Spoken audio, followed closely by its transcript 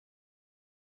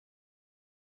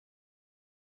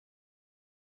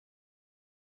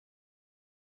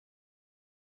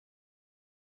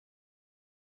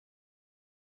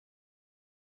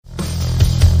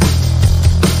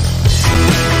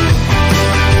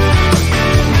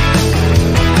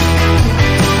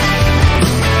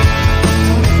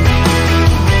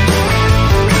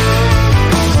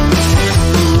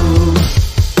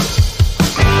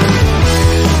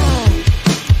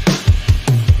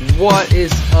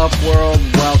up, world?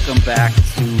 Welcome back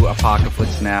to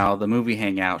Apocalypse Now, the movie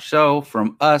hangout show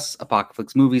from us,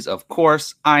 Apocalypse Movies, of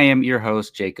course. I am your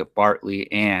host, Jacob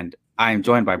Bartley, and I am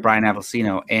joined by Brian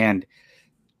Avellino. And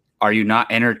are you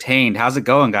not entertained? How's it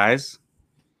going, guys?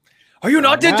 Are you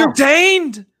not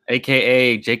entertained?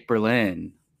 AKA Jake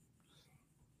Berlin.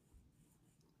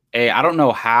 Hey, I don't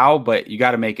know how, but you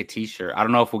got to make a t-shirt. I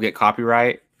don't know if we'll get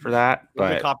copyright for that.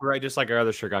 But copyright, just like our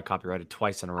other shirt got copyrighted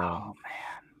twice in a row. Oh, man.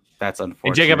 That's unfortunate.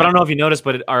 And Jacob, I don't know if you noticed,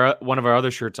 but one of our other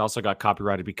shirts also got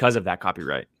copyrighted because of that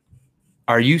copyright.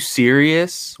 Are you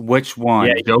serious? Which one?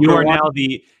 Yeah,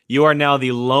 you are now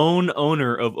the lone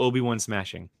owner of Obi-Wan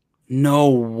Smashing. No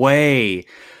way.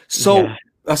 So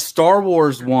a Star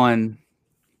Wars one.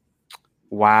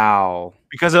 Wow.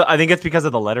 I think it's because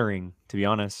of the lettering, to be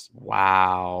honest.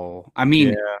 Wow. I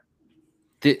mean,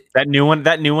 that new one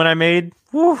I made.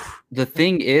 Whew. The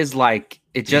thing is, like,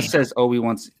 it just says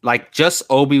Obi-Wan's, like, just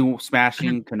Obi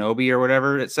smashing Kenobi or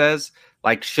whatever it says,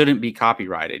 like, shouldn't be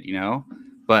copyrighted, you know?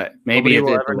 But maybe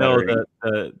nobody will ever know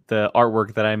the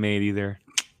artwork that I made either.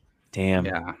 Damn.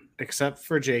 Yeah. Except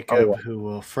for Jacob, who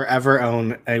will forever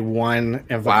own a one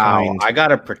of a kind. I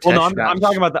gotta protect. Well, no, I'm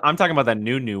talking about that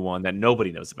new one that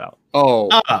nobody knows about.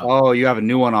 Oh, you have a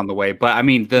new one on the way. But I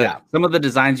mean, some of the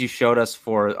designs you showed us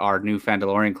for our new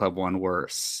Fandalorian Club one were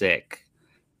sick.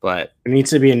 But it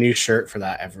needs to be a new shirt for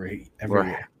that every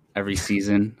year. Every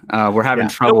season. We're having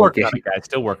trouble. Still working on it, guys.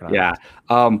 Still working on it. Yeah.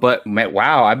 But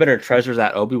wow, I better treasure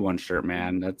that Obi-Wan shirt,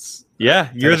 man. That's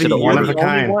you're the one of a only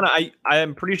kind. one. I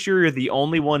am pretty sure you're the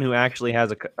only one who actually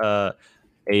has a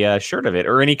shirt of it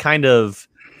or any kind of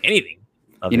anything.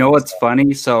 You know what's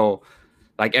funny? So,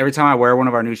 like, every time I wear one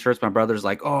of our new shirts, my brother's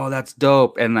like, "Oh, that's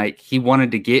dope," and like he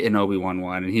wanted to get an Obi-Wan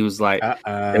one, and he was like,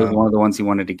 it was one of the ones he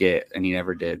wanted to get, and he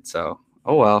never did. So,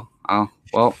 well.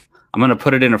 I'm going to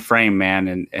put it in a frame, man,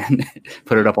 and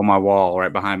put it up on my wall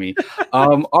right behind me.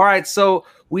 All right, so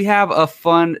we have a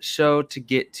fun show to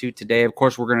get to today. Of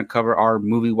course, we're going to cover our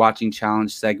movie watching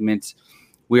challenge segment.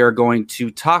 We are going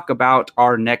to talk about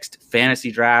our next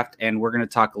fantasy draft, and we're going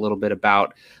to talk a little bit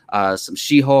about some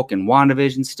She-Hulk and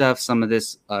WandaVision stuff, some of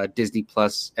this Disney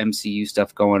Plus MCU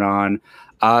stuff going on.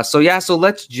 So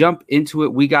let's jump into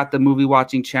it. We got the movie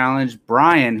watching challenge.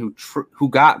 Brian, who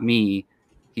got me,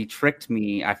 he tricked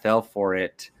me. I fell for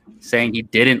it, saying he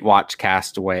didn't watch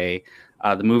Castaway,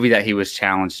 the movie that he was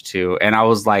challenged to. And I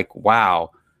was like,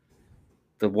 wow,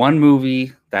 the one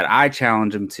movie that I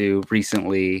challenged him to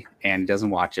recently, and he doesn't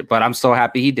watch it. But I'm so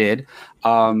happy he did.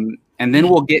 And then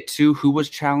we'll get to who was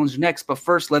challenged next. But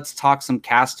first, let's talk some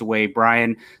Castaway,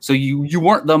 Brian. So you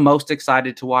weren't the most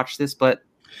excited to watch this, but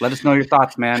let us know your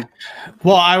thoughts, man.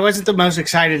 Well, I wasn't the most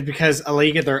excited because A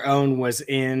League of Their Own was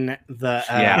in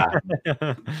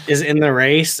the is in the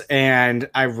race, and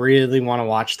I really want to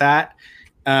watch that.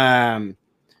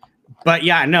 But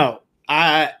yeah, no,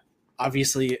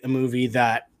 obviously a movie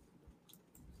that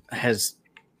has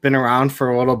been around for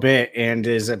a little bit and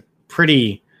is a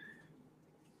pretty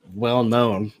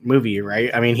well-known movie, right?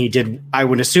 I mean, I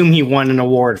would assume he won an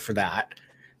award for that.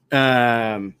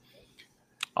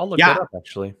 I'll look that up,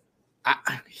 actually.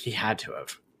 He had to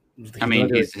have. I mean,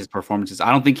 his performances.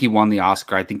 I don't think he won the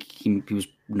Oscar. I think he was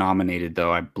nominated,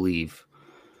 though, I believe.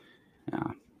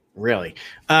 Yeah. Really?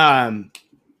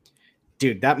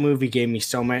 Dude, that movie gave me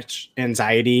so much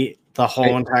anxiety the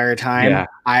whole entire time. Yeah.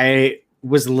 I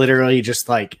was literally just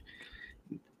like,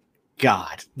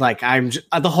 God. Like,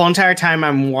 the whole entire time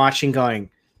I'm watching going,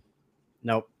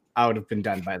 nope, I would have been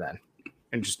done by then.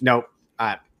 And just, nope,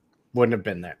 I wouldn't have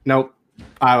been there. Nope.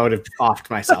 I would have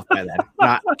offed myself by then.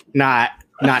 Not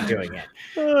doing it.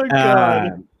 Oh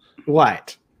God!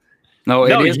 What? No,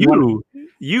 it is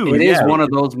you. It is one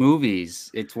of those movies.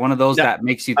 It's one of those that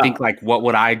makes you think, like, what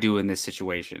would I do in this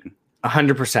situation?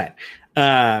 100%.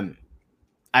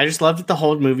 I just love that the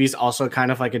whole movie is also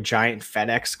kind of like a giant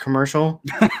FedEx commercial.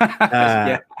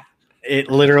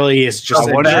 It literally is just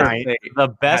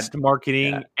the best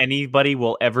marketing anybody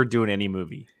will ever do in any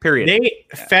movie. Period.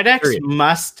 FedEx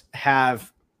must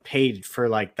have paid for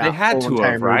like that. They had to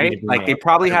have, right? Like they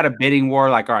probably had a bidding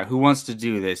war. Like, all right, who wants to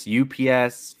do this?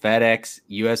 UPS, FedEx,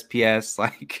 USPS.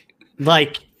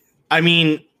 Like, I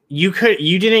mean, you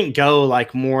didn't go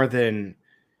like more than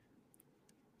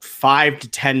 5 to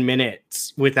 10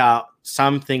 minutes without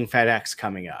something FedEx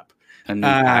coming up. A new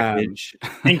package,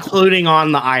 including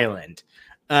on the island.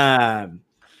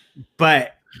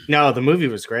 But no, the movie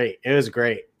was great. It was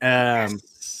great. I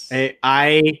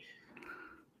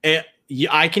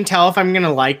can tell if I'm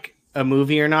gonna like a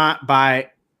movie or not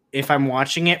by if I'm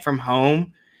watching it from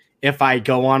home. If I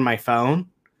go on my phone,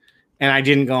 and I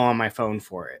didn't go on my phone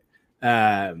for it,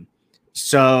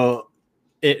 so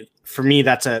for me,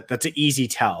 that's an easy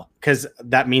tell because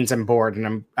that means I'm bored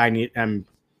and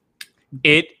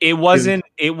It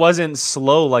wasn't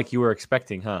slow like you were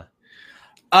expecting, huh?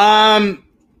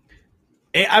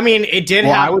 It did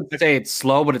well, have. I would say it's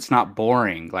slow, but it's not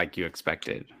boring like you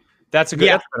expected. That's a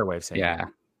better way of saying it.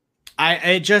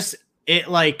 I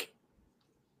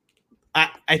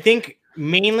think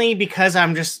mainly because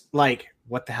I'm just like,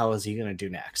 what the hell is he gonna do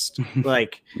next?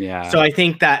 Like, So I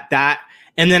think that,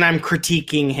 and then I'm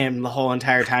critiquing him the whole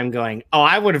entire time, going, "Oh,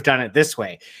 I would have done it this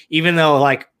way," even though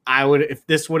like if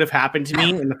this would have happened to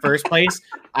me in the first place,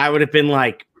 I would have been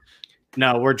like,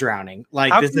 "No, we're drowning."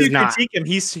 Like, how this can is you not. Critique him?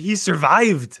 He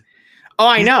survived. Oh,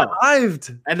 I know.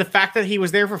 Survived. And the fact that he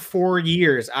was there for 4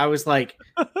 years, I was like,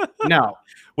 no.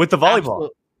 With the volleyball.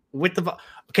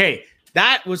 Okay,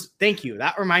 thank you.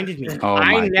 That reminded me. Oh,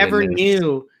 I never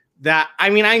knew that. I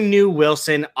mean, I knew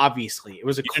Wilson, obviously. It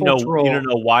was a cultural. You don't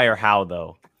know why or how,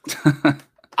 though.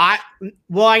 I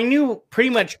knew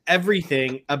pretty much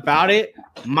everything about it,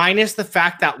 minus the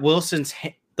fact that Wilson's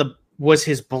was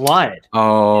his blood.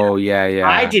 Oh, yeah.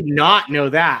 I did not know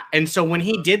that. And so when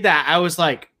he did that, I was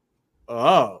like,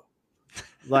 oh,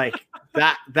 like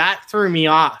that threw me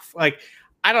off. Like,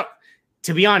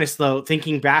 to be honest though,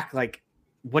 thinking back, like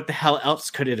what the hell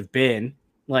else could it have been?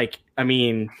 Like, I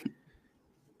mean,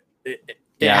 it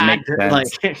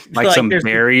makes sense. like some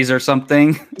berries or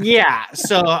something. Yeah.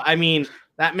 So, I mean,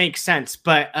 that makes sense,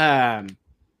 but,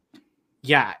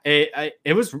 yeah,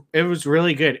 it was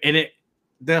really good. And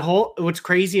what's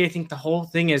crazy, I think the whole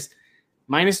thing is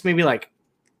minus maybe like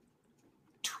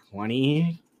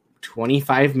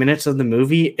 25 minutes of the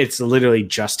movie, it's literally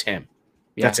just him.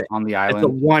 That's it. On the island. It's a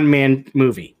one-man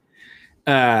movie.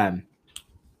 And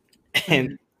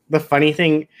the funny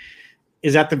thing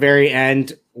is at the very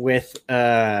end with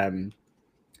when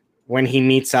he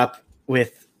meets up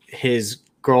with his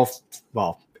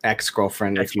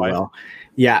ex-girlfriend, if you will.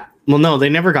 Yeah. Well, no, they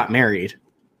never got married.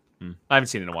 I haven't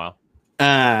seen it in a while.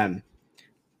 I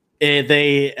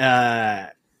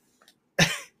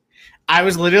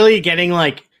was literally getting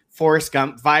like Forrest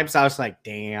Gump vibes. I was like,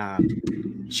 damn,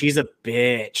 she's a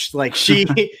bitch. Like she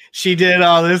did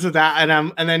all this with that.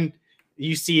 And then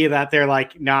you see that they're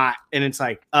like not, and it's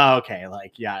like, oh, okay.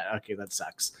 Like, yeah, okay. That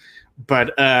sucks.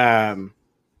 But,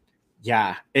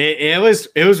 yeah, it was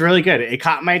really good. It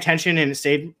caught my attention and it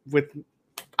stayed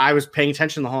I was paying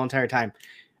attention the whole entire time.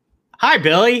 Hi,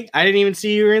 Billy. I didn't even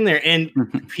see you were in there. And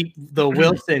the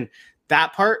Wilson,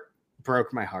 that part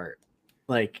broke my heart.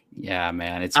 Like, yeah,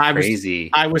 man, it's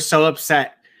crazy. I was so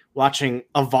upset watching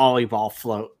a volleyball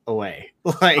float away.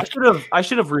 Like, I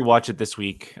should have rewatched it this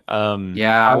week.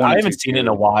 Yeah, I haven't seen it in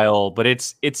a while, but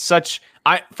it's such.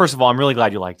 First of all, I'm really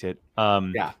glad you liked it.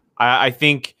 Yeah, I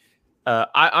think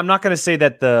I'm not going to say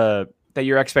that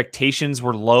your expectations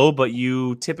were low, but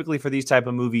you typically for these type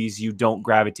of movies you don't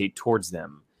gravitate towards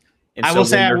them. And I will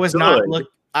say I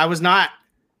was not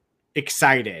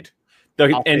excited.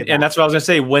 And that's what I was gonna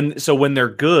say. When they're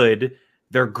good,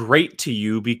 they're great to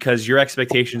you because your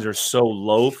expectations are so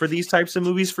low for these types of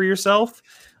movies for yourself.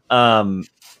 And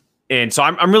so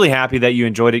I'm really happy that you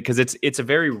enjoyed it because it's a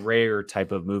very rare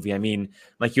type of movie. I mean,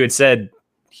 like you had said,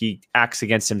 he acts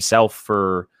against himself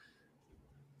for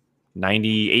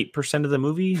 98% of the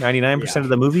movie, 99% of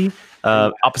the movie,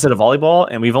 opposite of volleyball.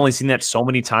 And we've only seen that so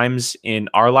many times in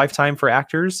our lifetime for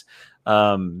actors.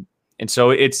 And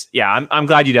so I'm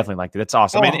glad you definitely liked it. That's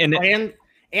awesome.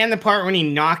 And the part when he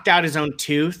knocked out his own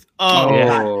tooth.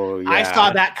 Oh, yeah. I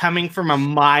saw that coming from a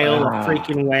mile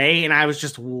freaking way. And I was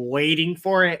just waiting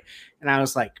for it. And I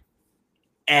was like,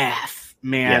 F,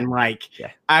 man.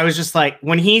 I was just like,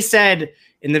 when he said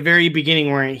in the very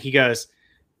beginning where he goes,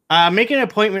 make an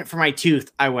appointment for my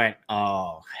tooth. I went,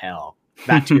 oh, hell.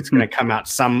 That tooth's going to come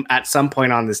out at some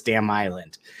point on this damn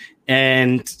island.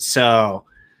 And so,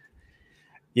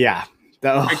 yeah.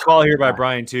 Good call here by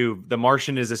Brian, too. The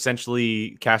Martian is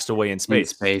essentially Castaway in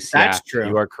space. That's true.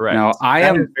 You are correct. No,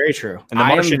 that is very true. And The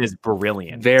Martian is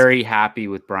brilliant. Very happy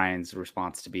with Brian's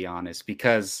response, to be honest,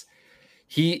 because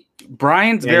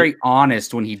Brian's very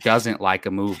honest when he doesn't like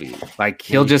a movie. Like,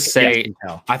 he'll just say,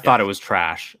 I thought it was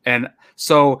trash. And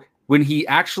so when he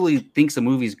actually thinks a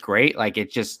movie's great, like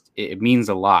it means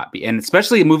a lot. And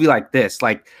especially a movie like this,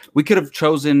 like we could have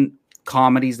chosen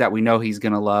comedies that we know he's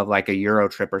going to love, like a Euro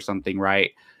Trip or something,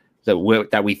 right?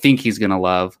 That we think he's going to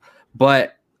love.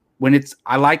 But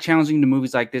I like challenging to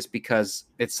movies like this because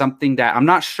it's something that I'm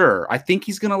not sure. I think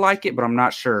he's going to like it, but I'm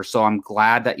not sure. So I'm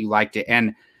glad that you liked it.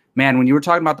 And man, when you were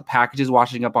talking about the packages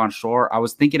washing up on shore, I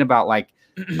was thinking about like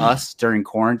us during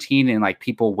quarantine and like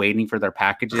people waiting for their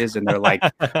packages and they're like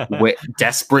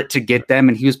desperate to get them.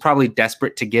 And he was probably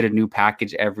desperate to get a new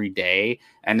package every day.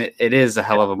 And it is a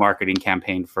hell of a marketing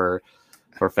campaign for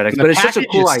FedEx, but it's such a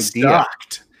cool idea.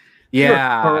 Sucked.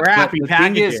 Yeah. Crappy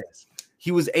packages.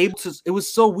 He was able to, it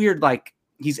was so weird. Like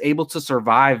he's able to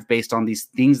survive based on these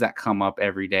things that come up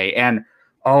every day. And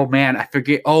oh man, I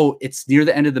forget. Oh, it's near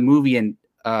the end of the movie. And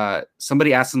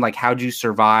somebody asked him like, how'd you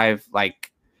survive?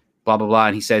 Like blah, blah, blah.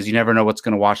 And he says, you never know what's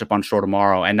going to wash up on shore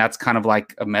tomorrow. And that's kind of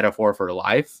like a metaphor for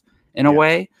life in a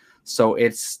way. So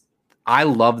I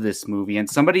love this movie. And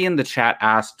somebody in the chat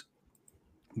asked,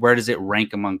 where does it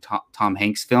rank among Tom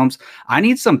Hanks films? I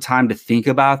need some time to think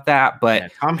about that,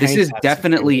 but this is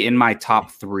definitely in my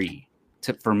top 3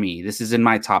 for me. This is in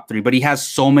my top 3, but he has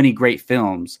so many great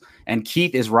films, and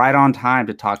Keith is right on time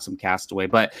to talk some Castaway.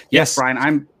 But yes, Brian,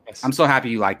 I'm so happy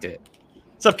you liked it.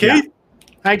 What's up, Keith? Yeah.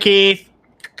 Hi, Keith.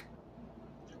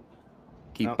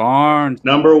 Keith Barnes.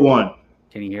 Number 1.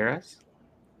 Can you hear us?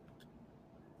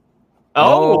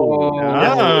 All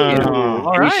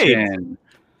right.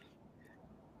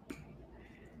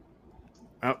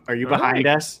 Oh, are you behind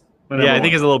us? Yeah, I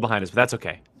think he's a little behind us, but that's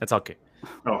okay. That's okay.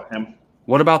 Oh, him.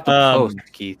 What about the post,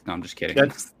 Keith? No, I'm just kidding.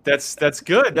 That's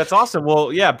good. That's awesome.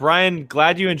 Well, yeah, Brian,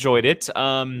 glad you enjoyed it.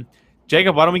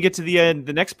 Jacob, why don't we get to the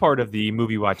next part of the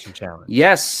movie watching challenge?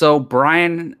 Yes. So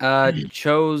Brian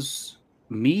chose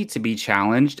me to be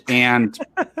challenged, and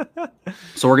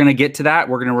so we're gonna get to that.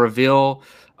 We're gonna reveal.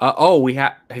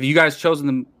 Have you guys chosen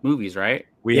the movies, right?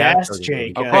 Yes,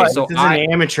 Jake. Okay, so this is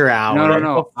an amateur hour.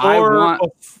 No.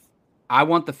 I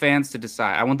want the fans to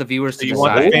decide. I want the viewers to decide. You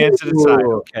want the fans to decide?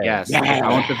 Okay. Yes. Yeah. I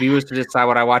want the viewers to decide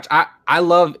what I watch. I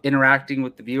love interacting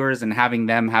with the viewers and having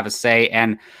them have a say,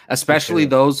 and especially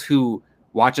those who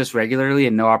watch us regularly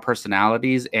and know our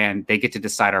personalities, and they get to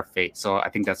decide our fate. So I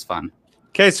think that's fun.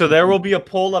 Okay, so there will be a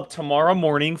poll up tomorrow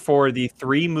morning for the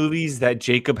 3 movies that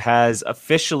Jacob has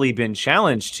officially been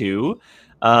challenged to.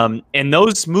 And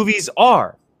those movies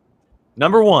are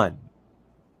number 1,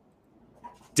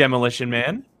 Demolition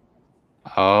Man.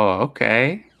 Oh,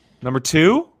 okay. Number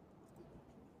 2,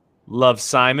 Love,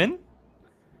 Simon.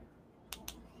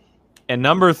 And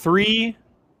number 3,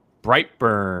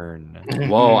 Brightburn.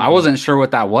 Whoa, I wasn't sure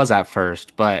what that was at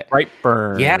first, but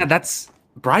Brightburn. Yeah, that's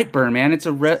Brightburn, man. It's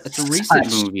a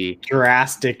recent movie.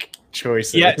 Drastic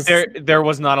choices. Yeah, there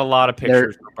was not a lot of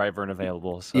pictures for Brightburn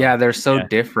available. So. Yeah, they're so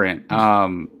different.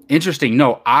 Interesting.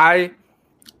 No,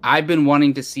 I've been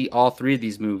wanting to see all 3 of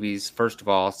these movies, first of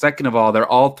all. Second of all, they're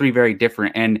all 3 very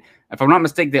different. And if I'm not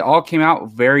mistaken, they all came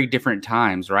out very different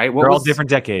times, right? They're all different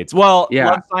decades. Well,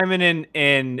 Love, Simon and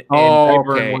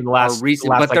Brightburn were the last recent,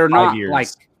 but they're not 5 years.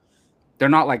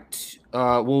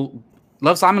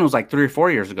 Love, Simon was like 3 or 4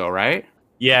 years ago, right?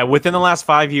 Yeah, within the last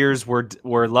 5 years were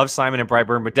Love, Simon, and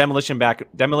Brightburn, but Demolition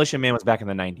Man was back in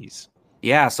the 90s.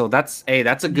 Yeah, so that's a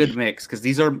good mix, because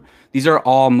these are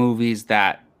all movies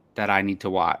that I need to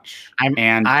watch.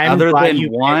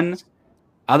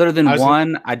 Other than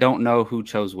one, I don't know who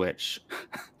chose which.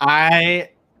 You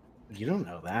don't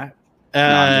know that. No,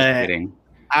 I'm just kidding.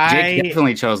 Jake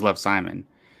definitely chose Love, Simon.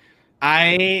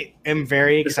 I am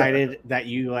very excited that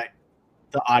you let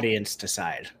the audience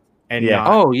decide. And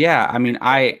I mean,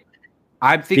 I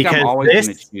think I'm always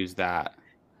going to choose that.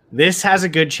 This has a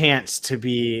good chance to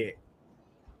be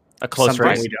a close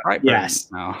race. Yes.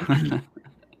 No.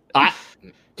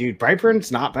 Dude,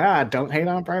 Brightburn's not bad. Don't hate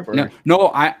on Brightburn.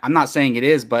 No, I'm not saying it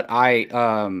is, but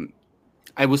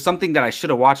it was something that I should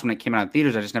have watched when it came out in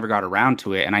theaters. I just never got around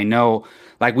to it. And I know,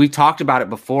 like, we've talked about it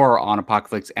before on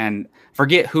Apocalypse, and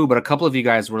forget who, but a couple of you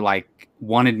guys were like,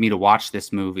 wanted me to watch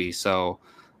this movie. So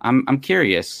I'm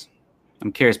curious.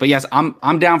 But yes,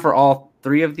 I'm down for all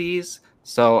 3 of these.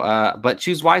 So, but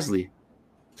choose wisely.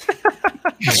 I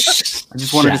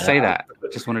just wanted to say that.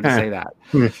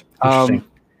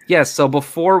 Yes. So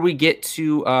before we get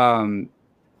to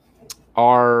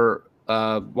our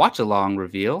watch along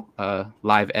reveal,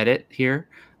 live edit here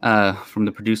from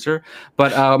the producer,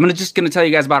 but I'm just gonna tell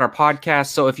you guys about our podcast.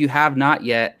 So if you have not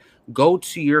yet, go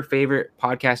to your favorite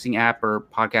podcasting app or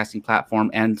podcasting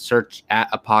platform and search at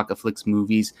Apocalypse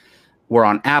Movies. We're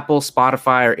on Apple,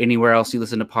 Spotify, or anywhere else you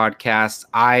listen to podcasts.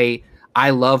 I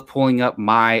love pulling up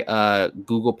my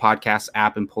Google Podcast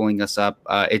app and pulling us up.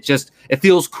 It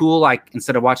feels cool. Like,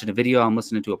 instead of watching a video, I'm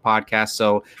listening to a podcast.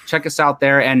 So check us out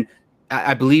there. And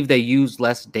I believe they use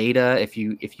less data if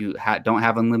you don't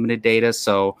have unlimited data.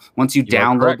 So once you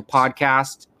download the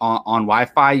podcast on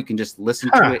Wi-Fi, you can just listen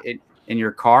to it in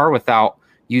your car without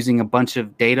using a bunch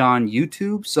of data on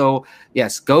YouTube. So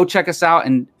yes, go check us out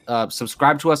and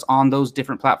subscribe to us on those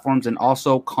different platforms, and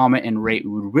also comment and rate.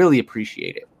 We would really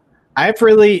appreciate it. I've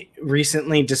really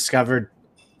recently discovered.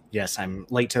 Yes, I'm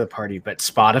late to the party, but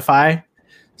Spotify.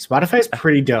 Spotify's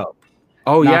pretty dope.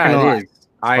 Oh yeah, it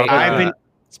is.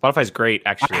 Spotify's great,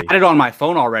 actually. I had it on my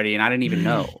phone already, and I didn't even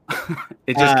know.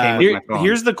 It just came with my phone.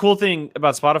 Here's the cool thing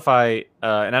about Spotify,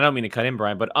 and I don't mean to cut in,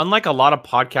 Brian, but unlike a lot of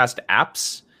podcast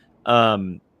apps,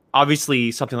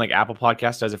 obviously something like Apple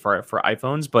Podcast does it for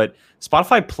iPhones, but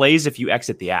Spotify plays if you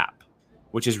exit the app,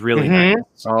 which is really nice.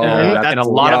 And a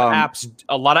lot of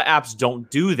apps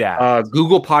don't do that.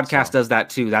 Google Podcast does that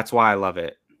too. That's why I love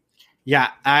it. Yeah,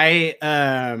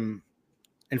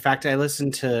 in fact, I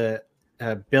listened to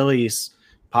Billy's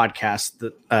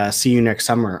podcast, See You Next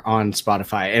Summer, on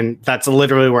Spotify, and that's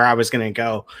literally where I was going to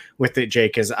go with it,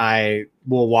 Jake, is I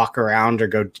will walk around or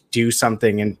go do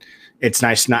something, and it's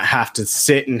nice to not have to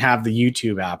sit and have the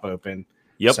YouTube app open.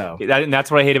 Yep. And that's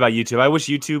what I hate about YouTube. I wish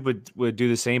YouTube would do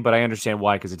the same, but I understand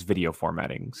why, because it's video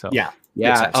formatting. So yeah.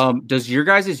 Nice. Does your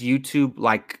guys' YouTube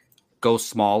like go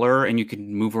smaller and you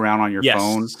can move around on your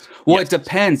phone? Well, it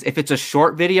depends. If it's a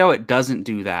short video, it doesn't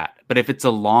do that. But if it's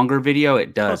a longer video,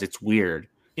 it does. It's weird.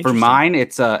 For mine,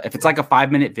 if it's like a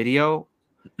 5-minute video,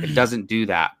 it doesn't do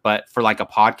that. But for like a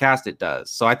podcast, it does.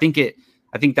 So I think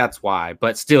that's why.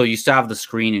 But still, you still have the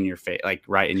screen in your face, like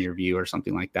right in your view or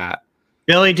something like that.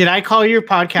 Billy, did I call your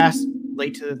podcast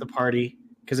late to the party?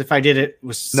 Because if I did, it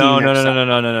was no.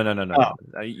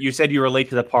 You said you were late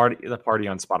to the party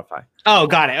on Spotify. Oh,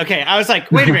 got it. Okay, I was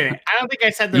like, wait a minute. I don't think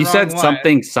I said the you wrong said one.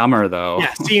 Something summer though.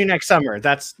 Yeah, See You Next Summer.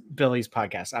 That's Billy's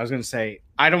podcast. I was going to say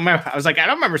I don't remember. I was like, I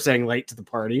don't remember saying late to the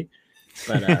party.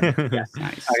 But yeah,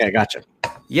 nice. Okay, gotcha.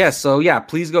 Yeah, so yeah,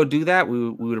 please go do that.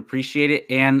 We would appreciate it.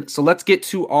 And so let's get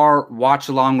to our watch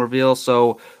along reveal.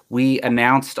 So we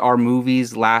announced our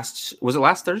movies last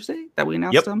Thursday that we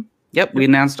announced them? Yep, we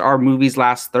announced our movies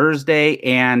last Thursday,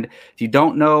 and if you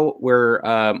don't know,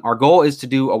 our goal is to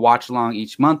do a watch along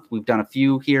each month. We've done a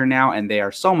few here now, and they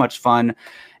are so much fun.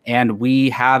 And we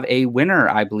have a winner,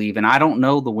 I believe, and I don't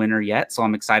know the winner yet, so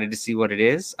I'm excited to see what it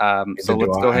is. So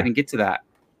let's go ahead and get to that.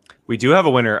 We do have a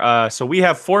winner. So we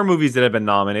have 4 movies that have been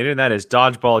nominated, and that is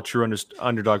Dodgeball, A True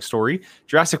Underdog Story,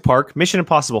 Jurassic Park, Mission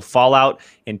Impossible, Fallout,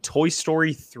 and Toy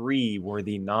Story 3 were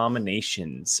the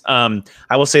nominations. I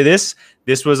will say this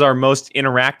was our most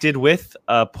interacted with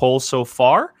poll so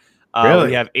far. Really?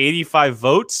 We have 85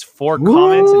 votes, 4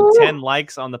 comments, and 10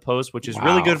 likes on the post, which is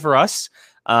really good for us.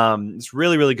 It's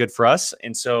really, really good for us.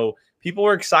 And so people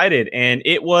were excited, and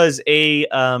it was a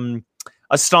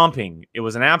stomping. It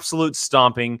was an absolute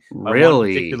stomping.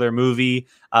 Really? One particular movie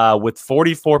with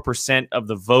 44% of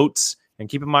the votes. And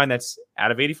keep in mind, that's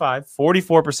out of 85,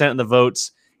 44% of the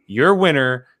votes. Your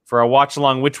winner for our watch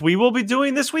along, which we will be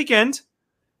doing this weekend,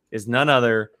 is none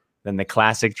other than the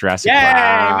classic Jurassic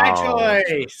Park. My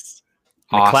choice.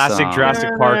 The classic Jurassic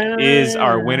Park is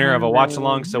our winner of a watch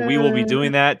along. So we will be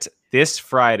doing that this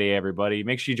Friday, everybody.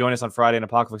 Make sure you join us on Friday in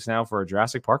Apocalypse Now for a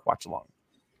Jurassic Park watch along.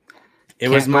 It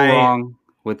was wrong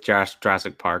with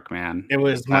Jurassic Park, man. It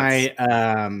was my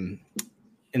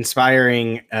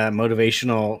inspiring,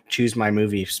 motivational choose my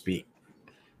movie speak.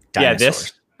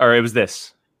 Dinosaurs. It was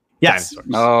this. Yes.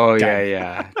 Dinosaurs. Oh,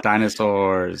 yeah.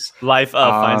 Dinosaurs. Life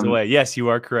finds a way. Yes, you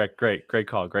are correct. Great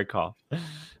call.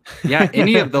 Yeah,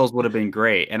 any of those would have been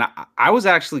great. And I was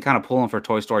actually kind of pulling for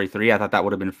Toy Story 3. I thought that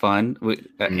would have been fun,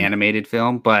 an animated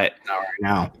film. But not right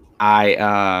now.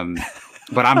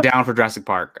 But I'm down for Jurassic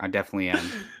Park. I definitely am.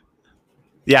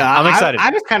 Yeah, I'm excited. I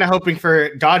was kind of hoping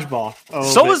for Dodgeball.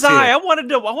 So was I. I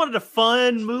wanted a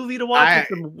fun movie to watch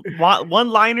with some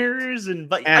one-liners,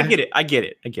 but I get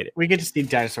it. We get to see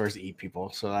dinosaurs eat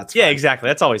people, so that's fun. Exactly.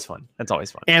 That's always fun.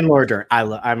 And Laura Dern.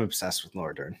 I'm obsessed with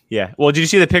Laura Dern. Yeah. Well, did you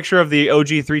see the picture of the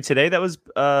OG3 today that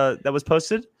was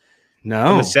posted? No.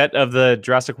 On the set of the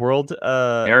Jurassic World.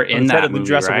 They're in that movie,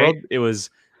 Jurassic World. It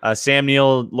was Sam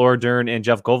Neill, Laura Dern, and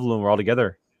Jeff Goldblum were all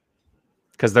together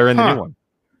because they're in the new one.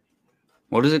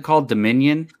 What is it called?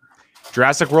 Dominion?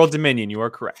 Jurassic World Dominion. You are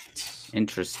correct.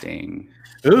 Interesting.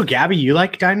 Ooh, Gabby, you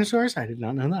like dinosaurs? I did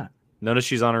not know that. Notice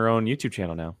she's on her own YouTube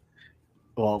channel now.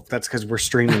 Well, that's because we're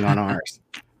streaming on ours.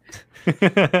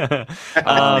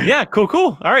 Yeah,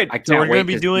 cool. All right. So we're going to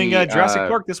be doing Jurassic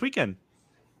Park this weekend.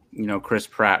 Chris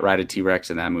Pratt ride a T-Rex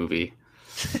in that movie.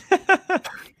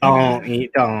 Don't. If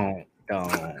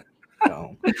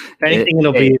anything,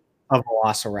 it'll be a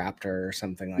velociraptor or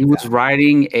something like that. He was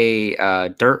riding a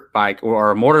dirt bike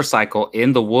or a motorcycle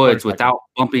in the woods without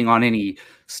bumping on any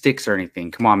sticks or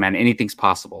anything. Come on, man. Anything's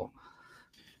possible.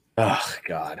 Oh,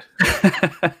 God.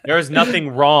 There is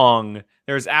nothing wrong.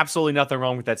 There is absolutely nothing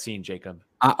wrong with that scene, Jacob.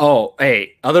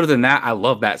 Hey, other than that, I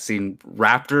love that scene.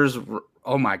 Raptors,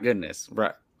 oh my goodness.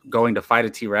 Going to fight a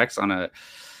T-Rex on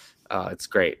it's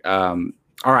great.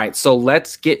 All right, so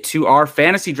let's get to our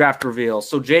fantasy draft reveal.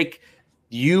 So Jake,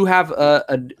 you have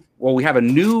we have a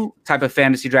new type of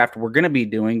fantasy draft we're going to be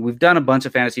doing. We've done a bunch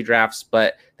of fantasy drafts,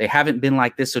 but they haven't been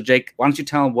like this. So Jake, why don't you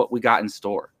tell them what we got in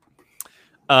store?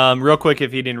 Real quick,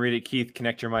 if you didn't read it, Keith,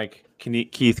 connect your mic.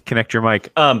 Keith, connect your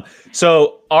mic.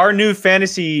 So our new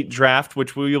fantasy draft,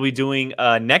 which we will be doing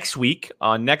next week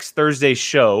on next Thursday's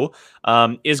show,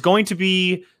 is going to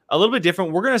be a little bit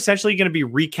different. We're essentially going to be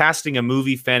recasting a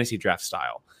movie fantasy draft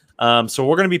style. So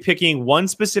we're going to be picking one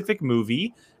specific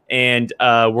movie, and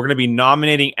we're going to be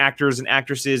nominating actors and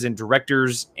actresses and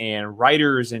directors and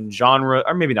writers and genre,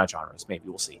 or maybe not genres, maybe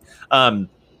we'll see. But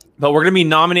we're going to be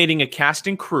nominating a cast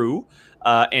and crew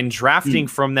and drafting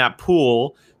from that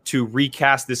pool to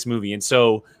recast this movie. And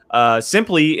so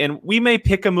simply, and we may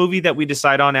pick a movie that we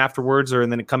decide on afterwards or in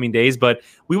the coming days, but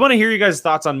we want to hear you guys'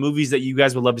 thoughts on movies that you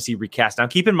guys would love to see recast. Now,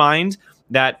 keep in mind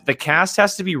that the cast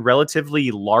has to be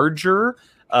relatively larger.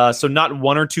 So not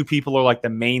one or two people are like the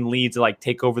main leads to like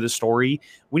take over the story.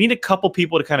 We need a couple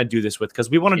people to kind of do this with, because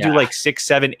we want to do like 6,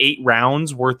 7, 8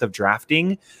 rounds worth of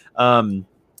drafting.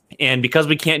 And because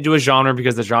we can't do a genre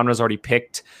because the genre is already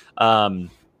picked.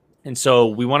 And so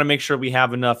we want to make sure we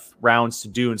have enough rounds to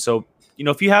do. And so, you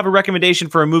know, if you have a recommendation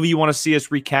for a movie you want to see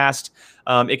us recast,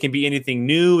 it can be anything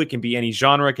new. It can be any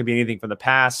genre. It can be anything from the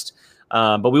past.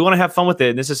 But we want to have fun with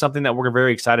it. And this is something that we're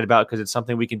very excited about because it's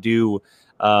something we can do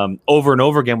over and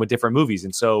over again with different movies.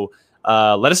 And so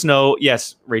let us know.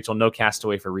 Yes, Rachel, no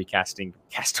Castaway for recasting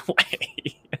Castaway.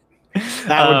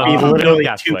 That would be literally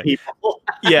no 2 people.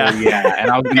 Yeah. And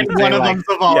I was going to say, one of them's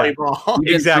the volleyball.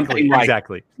 Yeah.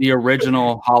 Exactly. The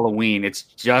original Halloween, it's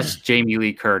just Jamie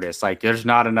Lee Curtis. Like, there's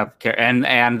not enough and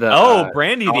the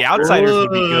Brandy, The Outsiders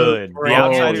would be good. The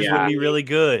Outsiders would be really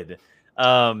good.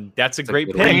 That's a great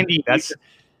pick. Brandy, that's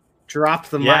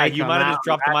dropped the mic. Yeah, you might have just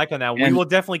dropped the mic on that. We will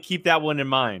definitely keep that one in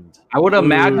mind. I would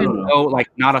imagine, like,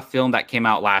 not a film that came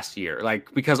out last year,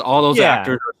 like, because all those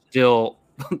actors are still.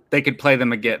 They could play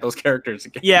them again, those characters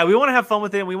again. Yeah, we want to have fun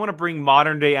with it. We want to bring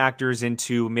modern day actors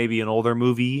into maybe an older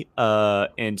movie,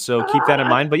 and so keep that in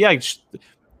mind. But yeah,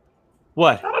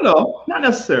 what? I don't know, not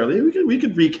necessarily. We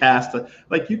could recast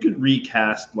like you could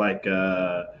recast like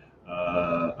I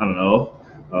don't know,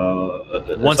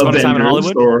 Once Upon a Time in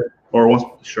Hollywood, or once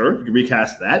sure you could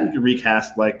recast that. You could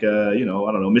recast like you know,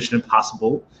 I don't know, Mission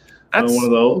Impossible, one of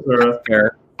those or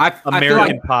fair.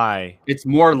 American Pie. It's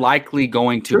more likely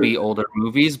going to be older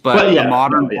movies, but a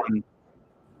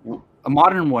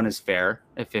modern one is fair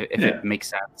if it makes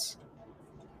sense.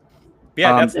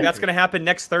 Yeah, that's going to happen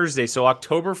next Thursday. So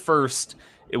October 1st,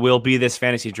 it will be this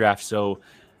fantasy draft. So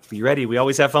be ready. We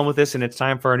always have fun with this, and it's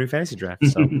time for our new fantasy draft.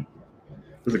 So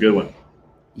it's a good one.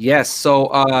 Yes. So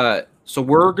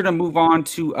we're going to move on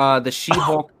to the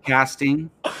She-Hulk casting.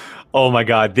 Oh my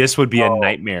God, this would be a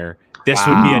nightmare. This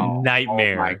would be a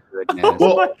nightmare. Oh my goodness.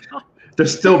 Well, they're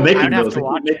still making those.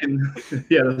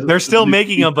 They're still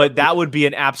making them, but that would be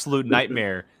an absolute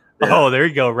nightmare. Yeah. Oh, there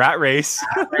you go. Rat Race.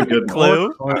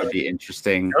 Clue. That would be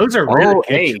interesting. Those are really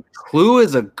hey, Clue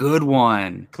is a good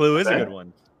one. Clue is a good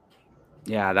one.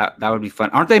 Yeah, that would be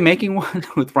fun. Aren't they making one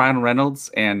with Ryan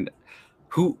Reynolds and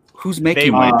who's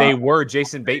making one? They were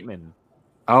Jason Bateman.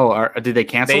 Oh, did they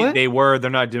cancel it? They were.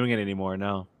 They're not doing it anymore.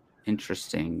 No.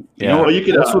 Interesting. Yeah. You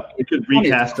could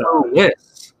recast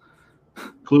Clueless.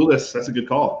 Clueless. That's a good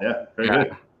call. Yeah, very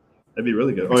good. That'd be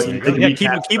really good.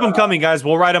 Keep them coming, guys.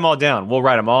 We'll write them all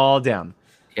down.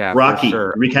 Yeah, Rocky.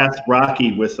 Sure. Recast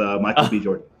Rocky with Michael B.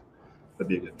 Jordan. That'd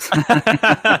be good.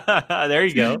 There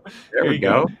you go. There we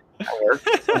go. That works.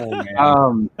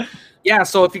 Yeah.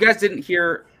 So if you guys didn't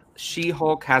hear,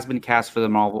 She-Hulk has been cast for the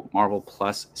Marvel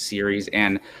Plus series,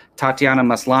 and Tatiana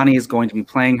Maslany is going to be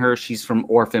playing her. She's from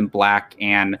Orphan Black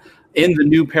and in the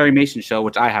new Perry Mason show,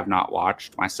 which I have not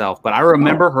watched myself, but I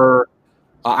remember her.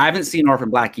 I haven't seen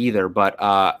Orphan Black either, but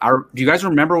do you guys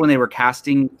remember when they were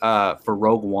casting for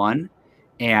Rogue One?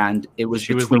 And it was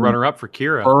she was the runner-up for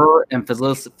Kira, her and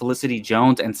Felicity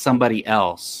Jones and somebody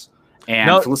else.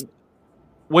 And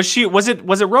was it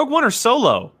Rogue One or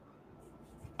Solo?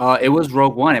 It was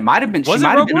Rogue One. It might have been. She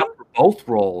might have been up for both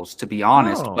roles, to be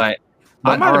honest. But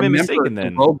I might have been mistaken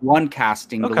then. Rogue One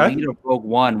casting, the lead of Rogue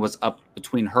One was up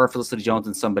between her, Felicity Jones,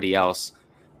 and somebody else.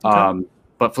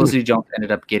 But Felicity Jones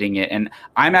ended up getting it, and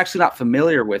I'm actually not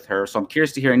familiar with her, so I'm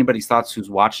curious to hear anybody's thoughts who's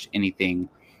watched anything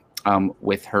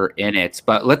with her in it.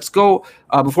 But let's go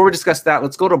before we discuss that.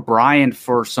 Let's go to Brian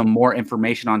for some more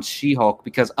information on She-Hulk,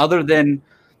 because other than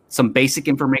some basic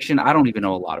information, I don't even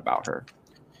know a lot about her.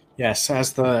 Yes,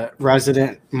 as the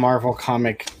resident Marvel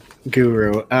comic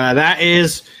guru, that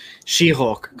is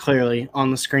She-Hulk clearly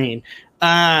on the screen.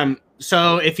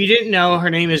 So if you didn't know, her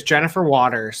name is Jennifer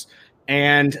Waters,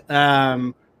 and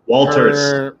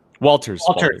Walters.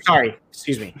 Sorry,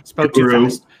 excuse me. Spoke too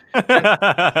fast.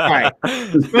 Sorry,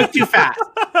 spoke too fast.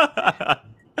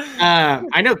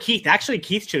 I know Keith. Actually,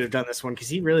 Keith should have done this one because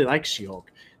he really likes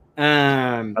She-Hulk.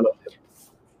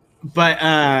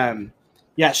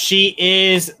 Yeah, she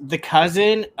is the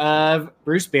cousin of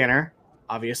Bruce Banner,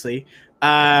 obviously.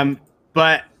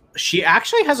 But she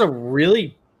actually has a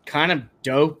really kind of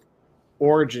dope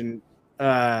origin.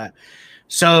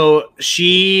 So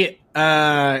she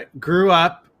grew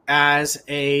up as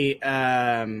a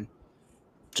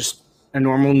just a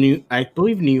normal New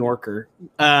Yorker.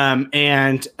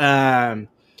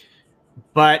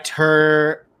 But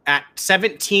her at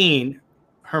 17,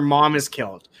 her mom is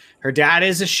killed. Her dad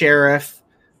is a sheriff.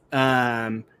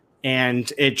 And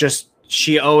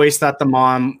she always thought the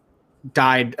mom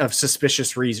died of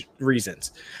suspicious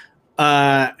reasons.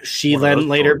 She then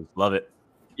later love it.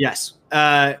 Yes.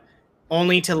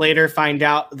 Only to later find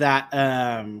out that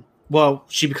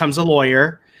she becomes a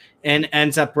lawyer and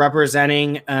ends up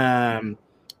representing a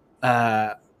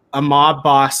mob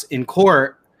boss in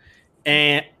court,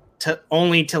 and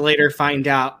only to later find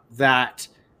out that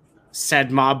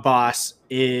said mob boss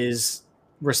is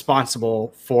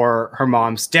responsible for her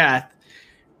mom's death.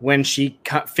 When she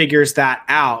figures that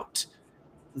out,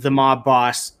 the mob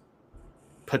boss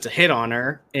puts a hit on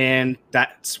her, and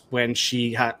that's when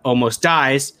she almost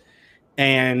dies.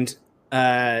 And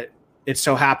it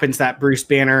so happens that Bruce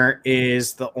Banner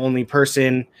is the only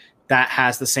person that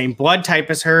has the same blood type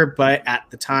as her, but at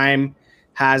the time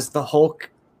has the Hulk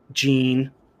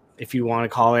gene, if you want to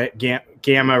call it,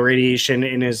 gamma radiation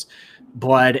in his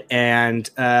blood. And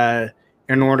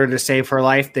in order to save her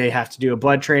life, they have to do a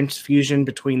blood transfusion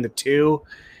between the two,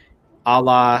 a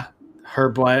la her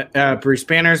blood. Bruce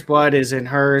Banner's blood is in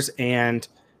hers, and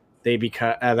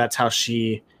that's how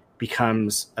she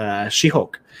becomes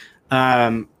She-Hulk.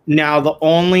 Now,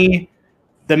 the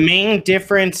main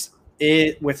difference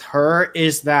with her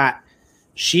is that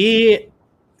she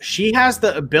has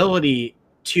the ability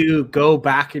to go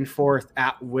back and forth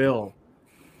at will,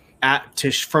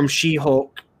 from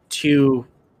She-Hulk to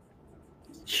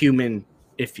human,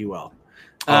 if you will.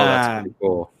 Oh, that's pretty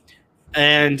cool.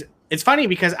 And it's funny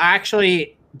because I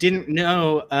actually didn't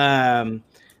know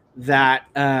that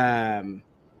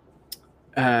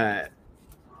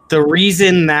the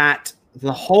reason that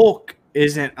the Hulk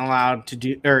isn't allowed to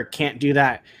do or can't do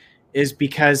that is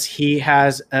because he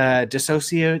has a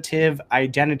dissociative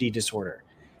identity disorder.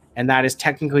 And that is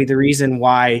technically the reason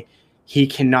why he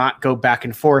cannot go back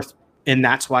and forth. And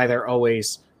that's why they're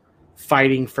always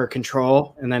fighting for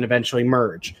control and then eventually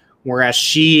merge. Whereas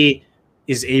she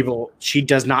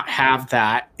does not have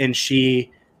that, and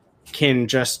she can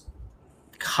just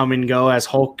come and go as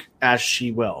Hulk as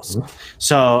she wills.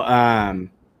 So,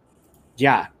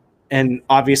 yeah. And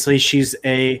obviously she's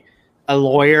a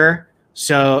lawyer,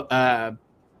 so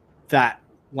that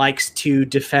likes to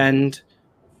defend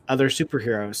other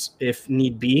superheroes if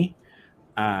need be.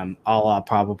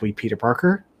 Probably Peter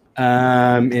Parker.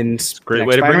 Great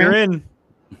way to bring her in.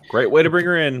 Great way to bring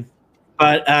her in.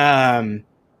 But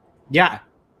yeah,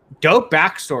 dope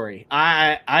backstory.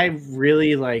 I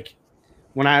really like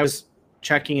when I was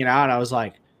checking it out. I was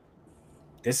like,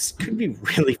 this could be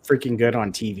really freaking good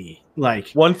on TV. Like,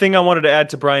 one thing I wanted to add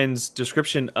to Brian's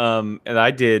description, and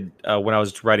I did when I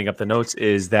was writing up the notes,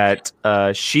 is that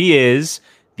she is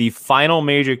the final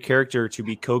major character to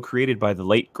be co-created by the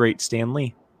late great Stan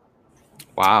Lee.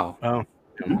 Wow! Oh,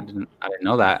 I didn't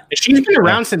know that. She's been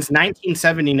around since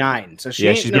 1979, so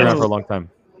she's been around for a long time.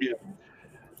 Yeah.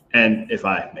 And if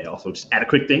I may also just add a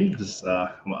quick thing, because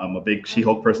I'm a big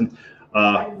She-Hulk person.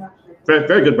 Very,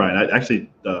 very good, Brian.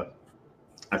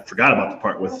 I forgot about the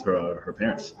part with her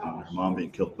parents, her mom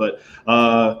being killed. But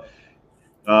I'm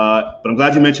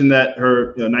glad you mentioned that her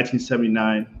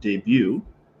 1979 debut,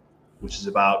 which is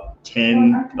about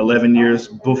 10, 11 years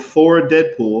before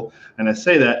Deadpool. And I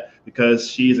say that because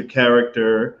she's a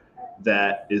character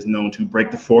that is known to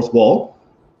break the fourth wall.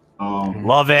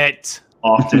 Love it.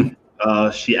 Often.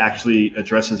 She actually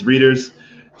addresses readers.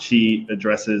 She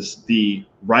addresses the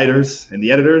writers and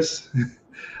the editors.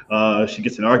 She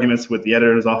gets in arguments with the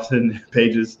editors often,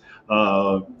 pages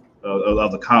of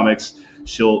the comics.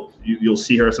 You'll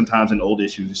see her sometimes in old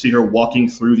issues. You see her walking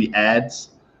through the ads,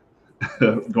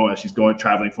 she's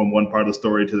traveling from one part of the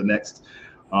story to the next.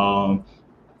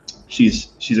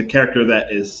 She's a character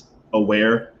that is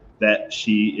aware that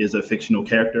she is a fictional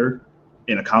character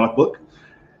in a comic book,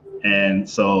 and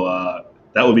so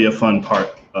that would be a fun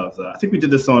part of. I think we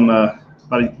did this on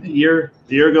about a year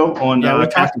ago on. Yeah, we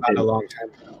talked about it a long time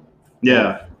ago.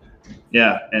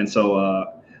 Yeah, and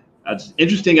so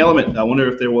interesting element. I wonder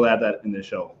if they will add that in the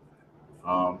show.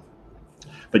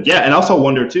 But yeah, and I also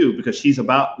wonder too, because she's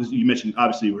about, you mentioned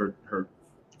obviously her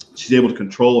she's able to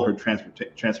control her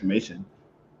transformation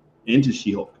into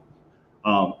She-Hulk.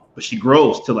 But she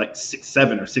grows to like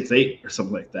 6'7" or 6'8" or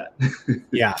something like that.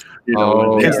 Yeah.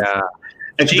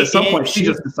 And at some point she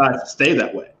just decides to stay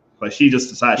that way. Like she just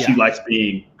decides she likes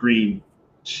being green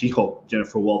She-Hulk,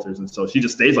 Jennifer Walters, and so she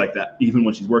just stays like that even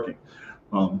when she's working.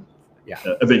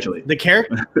 Eventually. The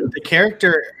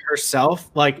character herself,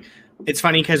 like, it's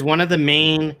funny because one of the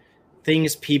main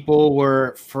things people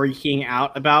were freaking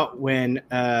out about when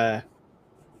the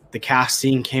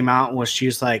casting came out was she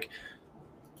was like,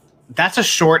 that's a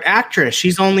short actress.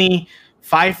 She's only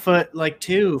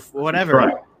 5'2", whatever.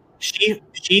 Right.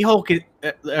 She-Hulk,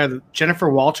 Jennifer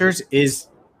Walters is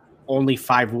only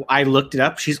 5. I looked it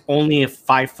up. She's only a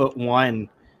 5'1",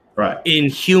 right, in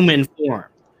human form.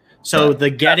 So the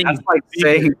getting that's like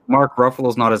saying Mark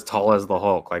Ruffalo's not as tall as the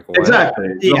Hulk. Like what? Exactly,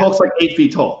 the Hulk's like 8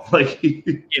 feet tall. Like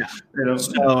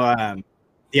So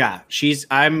she's.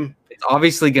 It's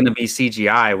obviously going to be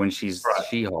CGI when she's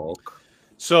She-Hulk.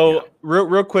 So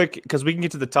real quick, because we can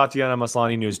get to the Tatiana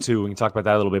Maslany news too. We can talk about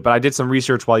that a little bit. But I did some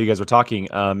research while you guys were talking,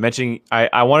 mentioning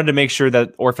I wanted to make sure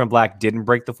that Orphan Black didn't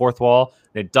break the fourth wall.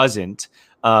 And it doesn't.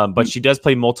 But she does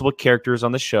play multiple characters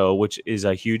on the show, which is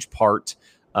a huge part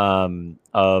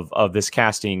of this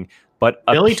casting. But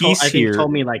Billy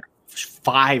told me like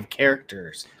 5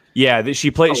 characters. Yeah,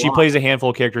 she plays a handful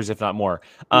of characters, if not more.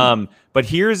 But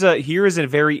here is a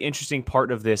very interesting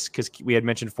part of this, because we had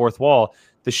mentioned fourth wall.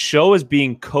 The show is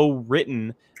being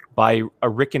co-written by a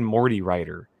Rick and Morty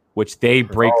writer, which they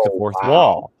break the fourth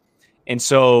wall. And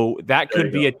so that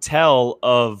could be a tell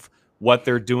of what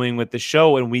they're doing with the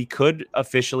show. And we could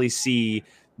officially see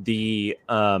the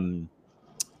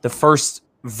first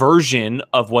version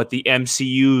of what the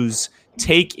MCU's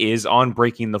take is on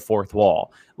breaking the fourth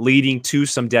wall, leading to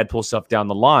some Deadpool stuff down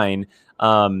the line.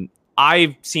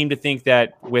 I seem to think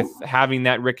that with having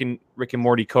that Rick and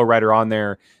Morty co-writer on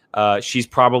there, she's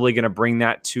probably going to bring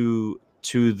that to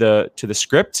the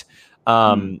script.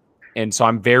 And so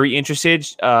I'm very interested.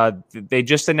 They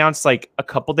just announced like a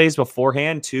couple days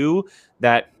beforehand too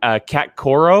that Kat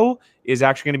Coro is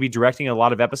actually going to be directing a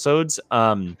lot of episodes.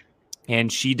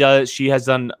 And she has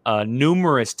done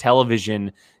numerous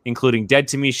television, including Dead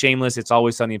to Me, Shameless, It's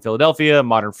Always Sunny in Philadelphia,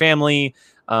 Modern Family.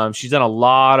 She's done a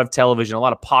lot of television, a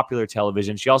lot of popular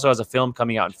television. She also has a film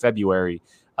coming out in February,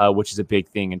 which is a big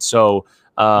thing. And so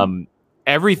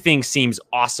everything seems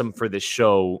awesome for this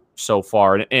show so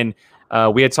far. And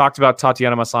we had talked about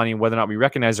Tatiana Maslany and whether or not we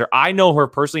recognize her. I know her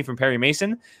personally from Perry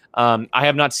Mason. I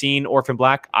have not seen Orphan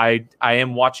Black. I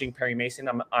am watching Perry Mason.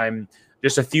 I'm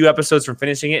just a few episodes from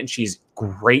finishing it, and she's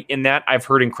great in that. I've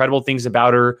heard incredible things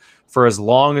about her for as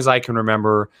long as I can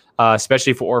remember,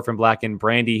 especially for Orphan Black. And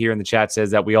Brandy here in the chat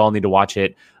says that we all need to watch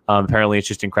it. Apparently, it's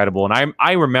just incredible. And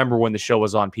I remember when the show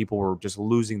was on, people were just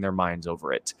losing their minds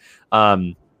over it.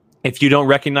 If you don't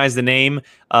recognize the name,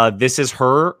 this is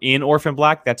her in Orphan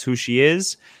Black. That's who she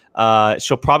is.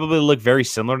 She'll probably look very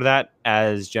similar to that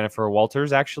as Jennifer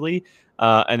Walters, actually.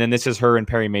 And then this is her in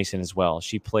Perry Mason as well.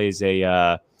 She plays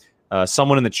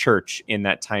someone in the church in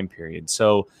that time period.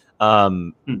 So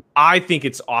I think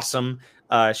it's awesome.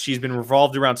 She's been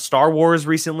revolved around Star Wars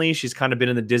recently. She's kind of been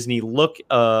in the Disney look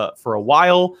for a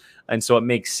while. And so it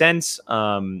makes sense.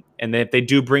 And if they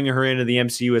do bring her into the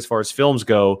MCU as far as films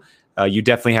go, you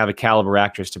definitely have a caliber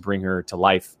actress to bring her to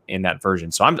life in that version.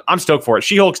 So I'm stoked for it.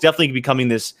 She-Hulk's definitely becoming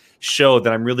this show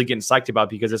that I'm really getting psyched about,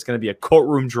 because it's going to be a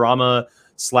courtroom drama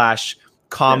 /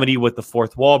 comedy with the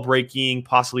fourth wall breaking,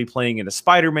 possibly playing into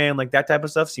Spider-Man. Like that type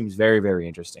of stuff seems very, very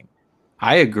interesting.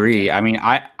 I agree. I mean,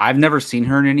 I've never seen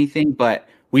her in anything, but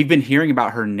we've been hearing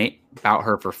about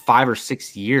her for 5 or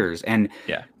 6 years. And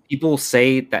people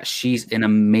say that she's an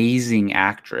amazing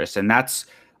actress. And that's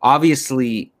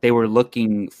obviously they were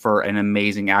looking for an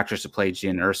amazing actress to play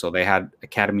Jyn Erso. They had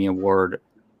Academy Award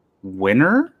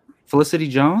winner Felicity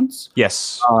Jones.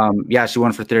 Yes. She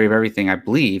won for Theory of Everything, I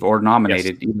believe, or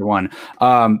nominated, either one.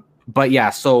 But yeah,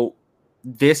 so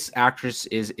this actress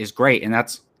is great, and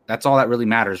that's all that really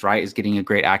matters, right? Is getting a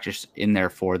great actress in there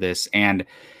for this, and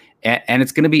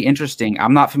it's going to be interesting.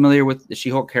 I'm not familiar with the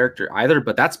She-Hulk character either,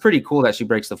 but that's pretty cool that she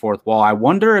breaks the fourth wall. I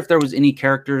wonder if there was any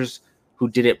characters who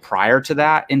did it prior to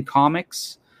that in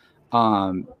comics.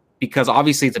 Because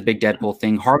obviously it's a big Deadpool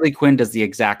thing. Harley Quinn does the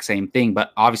exact same thing,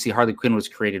 but obviously Harley Quinn was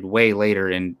created way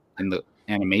later in the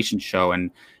animation show,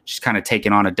 and she's kind of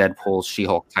taken on a Deadpool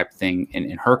She-Hulk type thing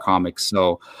in her comics.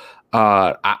 So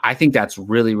I think that's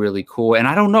really, really cool. And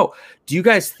I don't know, do you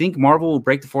guys think Marvel will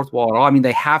break the fourth wall at all? I mean,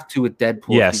 they have to with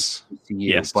Deadpool. Yes.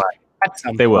 But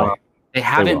They will. They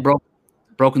haven't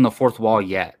broken the fourth wall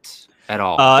yet at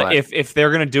all. If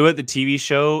they're gonna do it, the TV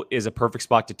show is a perfect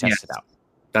spot to test it out.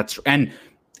 That's and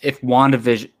if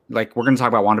WandaVision, like we're gonna talk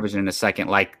about WandaVision in a second,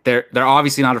 like they're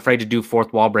obviously not afraid to do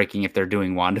fourth wall breaking if they're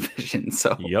doing WandaVision.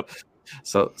 So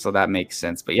so that makes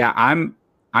sense. But yeah, I'm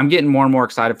getting more and more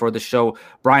excited for the show.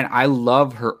 Brian, I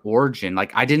love her origin.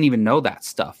 Like I didn't even know that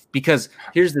stuff because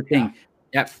here's the thing.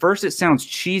 At first, it sounds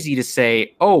cheesy to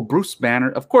say, "Oh, Bruce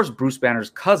Banner." Of course, Bruce Banner's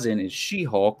cousin is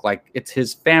She-Hulk. Like it's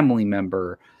his family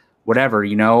member, whatever,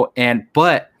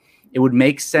 but it would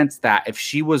make sense that if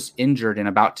she was injured and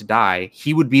about to die,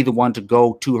 he would be the one to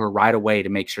go to her right away to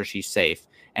make sure she's safe.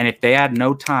 And if they had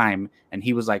no time, and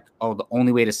he was like, "Oh, the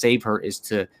only way to save her is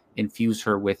to infuse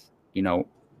her with,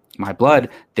 my blood,"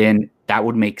 then that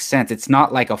would make sense. It's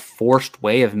not like a forced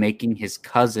way of making his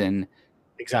cousin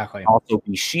also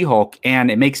be She-Hulk.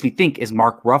 And it makes me think, is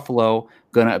Mark Ruffalo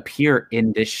going to appear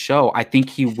in this show? I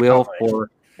think he will for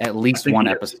at least one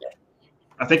episode.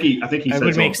 I think he said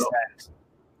would make sense.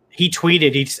 He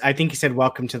tweeted, I think he said,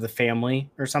 "Welcome to the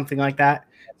family" or something like that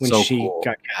when got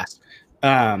cast.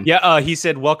 He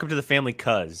said, "Welcome to the family,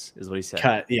 cuz," is what he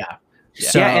said.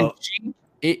 So, and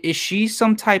is she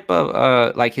some type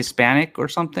of like Hispanic or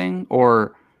something?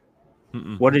 Or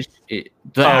what is it?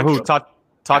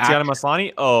 Tatiana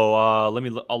Maslany? I'll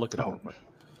look it up.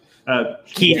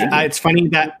 Keith, it's funny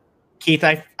that Keith,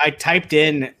 I typed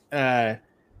in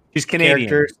she's Canadian.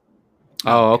 Characters.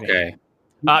 Oh, okay.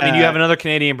 You have another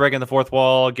Canadian breaking the fourth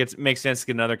wall. Makes sense to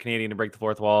get another Canadian to break the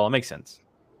fourth wall. It makes sense.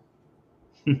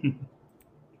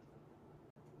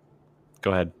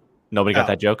 Go ahead. Nobody got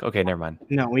that joke? Okay, never mind.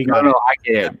 No, we got it. No, I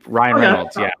get it. Ryan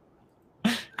Reynolds, yeah.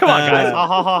 Come on, guys. Ha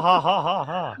ha ha ha ha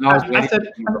ha. No,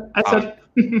 I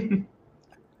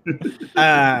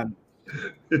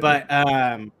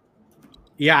said.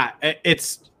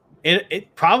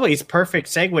 It probably is perfect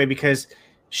segue because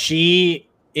she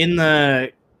in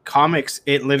the comics,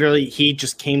 he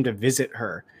just came to visit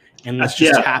her, and this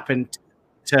just happened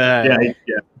to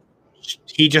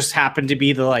he just happened to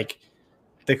be the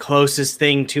closest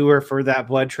thing to her for that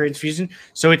blood transfusion.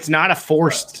 So it's not a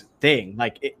forced thing.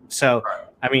 I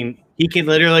mean, he could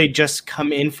literally just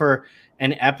come in for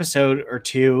an episode or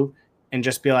two and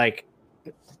just be like,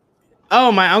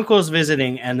 "Oh, my uncle's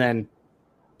visiting," and then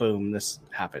boom, this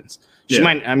happens. She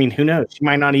might, who knows? She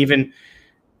might not even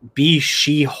be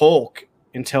She-Hulk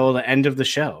until the end of the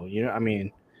show. You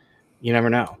never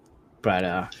know. But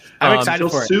I'm excited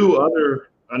for it. Sue other.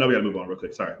 I know we got to move on real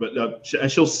quick. Sorry, but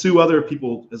she'll sue other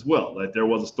people as well. Like there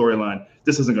was a storyline.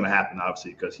 This isn't going to happen,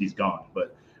 obviously, because he's gone.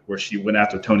 But where she went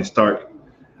after Tony Stark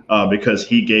because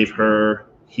he gave her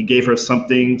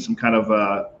something, some kind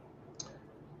of.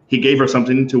 He gave her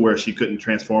something to where she couldn't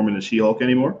transform into She-Hulk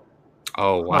anymore.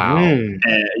 Oh wow! And,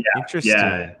 interesting.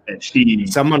 Yeah, and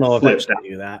someone will eventually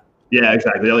do that. Yeah,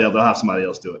 exactly. They'll have somebody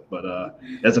else do it. But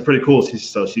that's a pretty cool.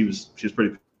 So she was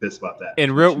pretty pissed about that.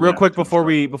 And real quick before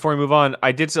we move on,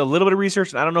 I did a little bit of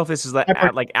research, and I don't know if this is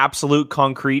like absolute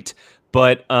concrete,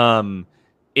 but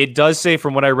it does say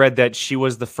from what I read that she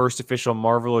was the first official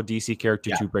Marvel or DC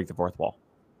character to break the fourth wall.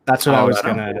 That's what I was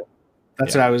gonna.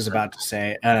 That's what I was about to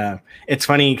say. It's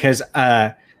funny because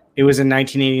it was in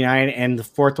 1989, and the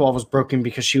fourth wall was broken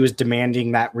because she was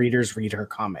demanding that readers read her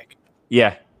comic.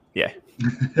 Yeah.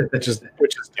 which is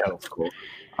dope. Cool.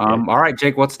 All right,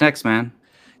 Jake, what's next, man?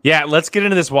 Yeah, let's get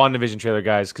into this WandaVision trailer,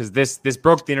 guys, because this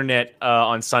broke the internet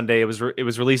on Sunday. It was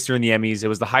released during the Emmys. It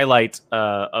was the highlight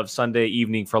of Sunday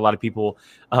evening for a lot of people.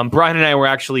 Brian and I were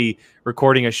actually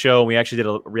recording a show, and we actually did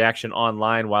a reaction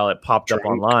online while it popped up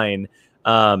online.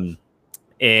 Look,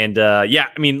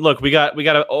 we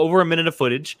got over a minute of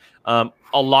footage. A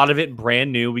lot of it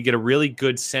brand new. We get a really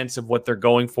good sense of what they're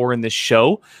going for in this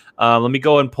show. Let me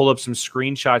go and pull up some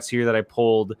screenshots here that I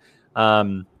pulled.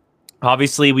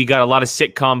 Obviously, we got a lot of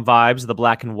sitcom vibes, the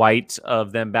black and white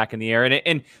of them back in the air.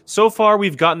 And so far,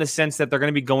 we've gotten the sense that they're going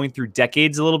to be going through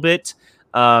decades a little bit.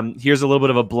 Here's a little bit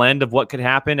of a blend of what could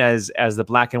happen as the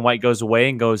black and white goes away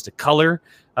and goes to color,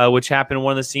 which happened in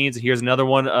one of the scenes. Here's another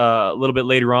one a little bit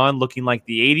later on, looking like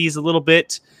the 80s a little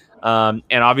bit. And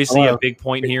obviously, a big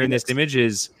point here in this image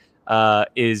is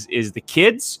the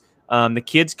kids. The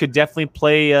kids could definitely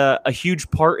play a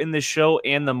huge part in this show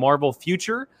and the Marvel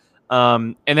future.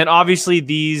 And then obviously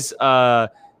these,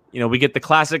 we get the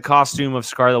classic costume of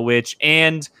Scarlet Witch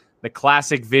and the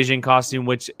classic Vision costume,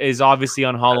 which is obviously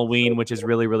on Halloween, which is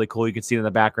really, really cool. You can see it in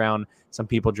the background, some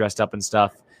people dressed up and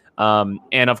stuff.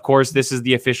 And of course, this is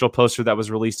the official poster that was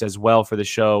released as well for the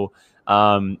show.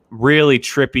 Really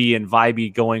trippy and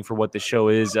vibey going for what the show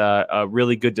is. A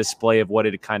really good display of what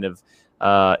it kind of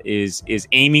is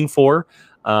aiming for.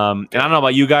 And I don't know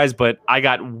about you guys, but I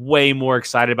got way more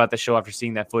excited about the show after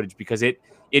seeing that footage because it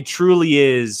truly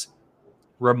is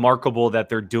remarkable that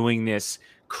they're doing this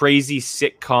crazy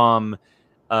sitcom,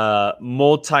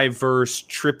 multiverse,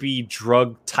 trippy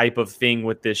drug type of thing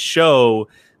with this show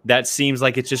that seems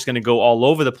like it's just going to go all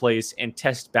over the place and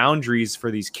test boundaries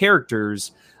for these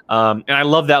characters. And I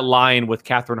love that line with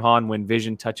Catherine Hahn when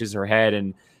Vision touches her head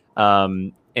and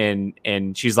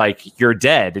she's like, "You're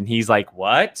dead," and he's like,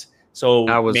 "What?" So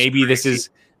maybe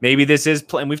crazy. this is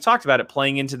and we've talked about it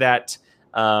playing into that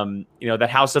that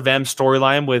House of M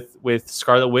storyline with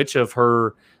Scarlet Witch of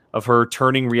her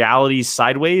turning realities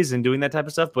sideways and doing that type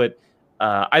of stuff. But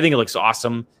I think it looks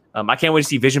awesome. I can't wait to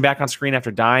see Vision back on screen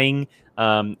after dying.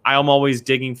 I am always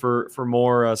digging for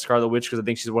more Scarlet Witch because I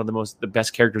think she's one of the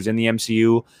best characters in the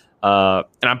MCU. And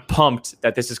I'm pumped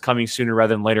that this is coming sooner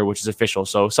rather than later, which is official.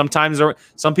 So some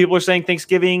people are saying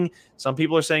Thanksgiving, some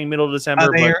people are saying middle of December.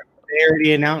 They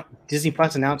already announced. Disney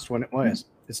Plus announced when it was.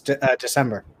 It's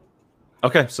December.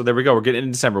 Okay, so there we go. We're getting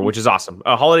in December, which is awesome.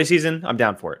 Holiday season, I'm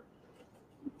down for it.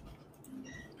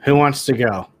 Who wants to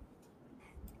go?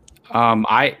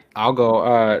 I'll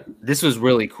go. This was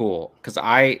really cool because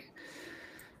I've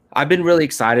been really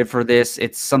excited for this.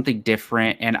 It's something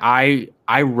different, and I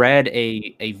read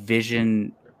a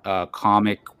Vision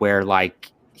comic where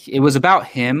like it was about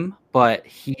him, but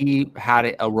he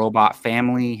had a robot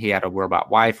family. He had a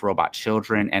robot wife, robot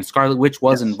children, and Scarlet Witch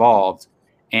was involved,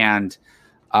 and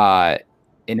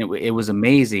it was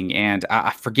amazing. And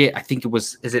I forget. I think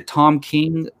is it Tom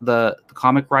King, the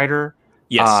comic writer?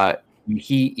 Yes.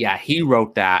 He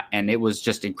wrote that, and it was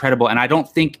just incredible. And I don't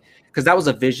think because that was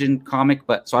a Vision comic,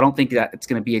 so I don't think that it's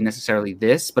going to be necessarily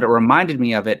this, but it reminded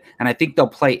me of it, and I think they'll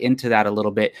play into that a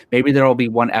little bit. Maybe there will be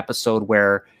one episode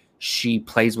where she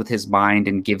plays with his mind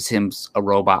and gives him a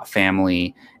robot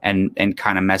family and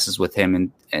kind of messes with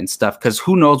him and stuff. Because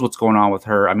who knows what's going on with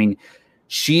her? I mean,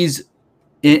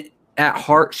 at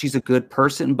heart she's a good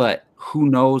person, but who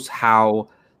knows how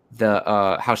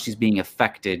she's being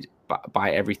affected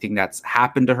by everything that's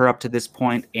happened to her up to this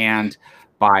point and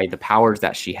by the powers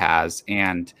that she has.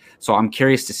 And so I'm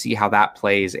curious to see how that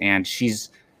plays. And she's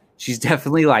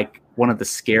definitely like one of the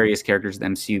scariest characters in the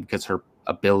MCU because her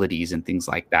abilities and things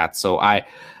like that. So I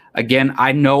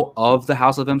know of the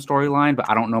House of M storyline, but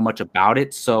I don't know much about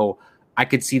it. So I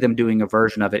could see them doing a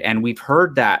version of it. And we've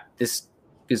heard that this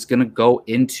is going to go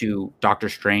into Doctor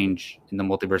Strange in the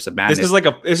Multiverse of Madness. This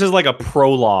is like a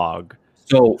prologue.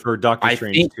 So for Doctor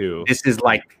Strange 2. This is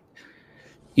like,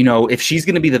 if she's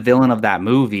going to be the villain of that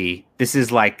movie, this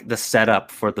is like the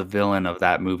setup for the villain of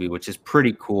that movie, which is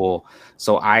pretty cool.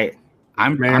 So I'm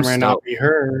not be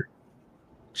her.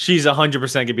 She's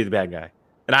 100% gonna be the bad guy,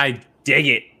 and I dig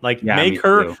it. Like, make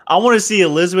her. Too. I want to see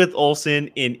Elizabeth Olsen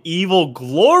in evil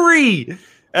glory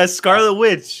as Scarlet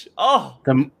Witch. Oh,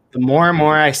 the more and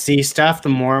more I see stuff, the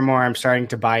more and more I'm starting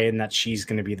to buy in that she's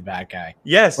going to be the bad guy.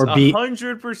 Yes,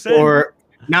 100%. Or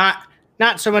not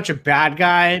so much a bad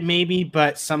guy, maybe,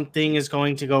 but something is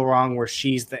going to go wrong where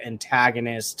she's the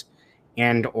antagonist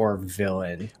and or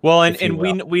villain. Well, and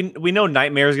we know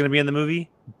Nightmare is going to be in the movie,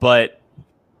 but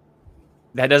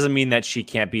that doesn't mean that she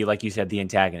can't be, like you said, the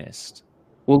antagonist.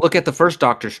 Well, look at the first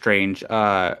Doctor Strange. Is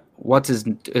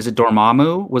it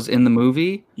Dormammu was in the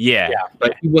movie? Yeah.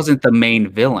 But he wasn't the main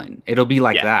villain. It'll be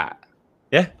like that.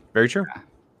 Yeah, very true. Yeah.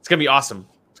 It's going to be awesome.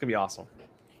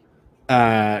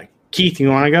 Keith, you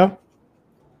want to go?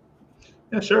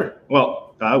 Yeah, sure.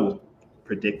 Well, I will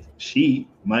predict she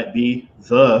might be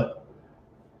the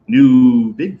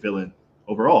new big villain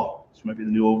overall. She might be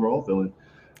the new overall villain.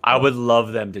 I would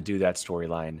love them to do that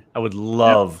storyline.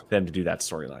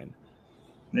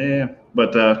 Yeah,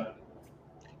 but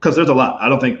because there's a lot. I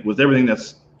don't think with everything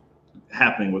that's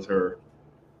happening with her,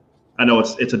 I know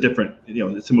it's a different,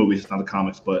 it's a movie, it's not the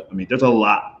comics, but I mean, there's a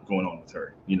lot going on with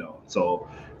her, So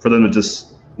for them to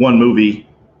just one movie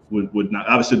would not,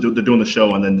 obviously they're doing the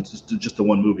show and then just the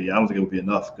one movie. I don't think it would be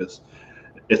enough because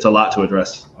it's a lot to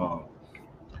address. And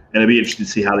it'd be interesting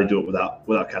to see how they do it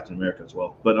without Captain America as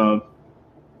well. But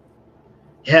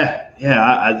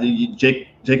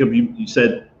Jacob, you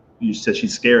said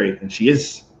she's scary, and she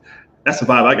is. That's the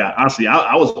vibe I got. Honestly,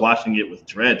 I was watching it with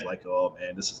dread, like, oh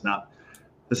man, this is not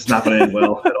going to end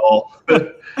well at all.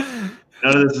 None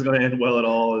of this is going to end well at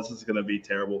all. This is going to be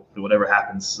terrible. Whatever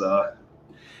happens.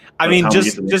 I mean,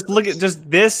 just look at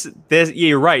this. Yeah,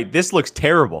 you're right. This looks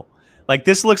terrible. Like,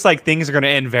 this looks like things are going to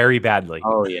end very badly.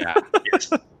 Oh yeah.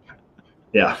 Yes.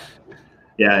 Yeah.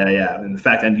 And the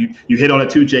fact, and you hit on it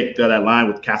too, Jake. That line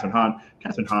with Catherine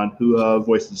Hahn, who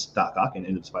voices Doc Ock in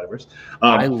Into the Spider-Verse.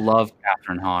 I love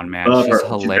Catherine Hahn, man. She's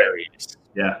hilarious.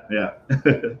 Yeah.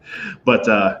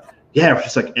 But yeah,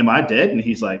 she's like, am I dead? And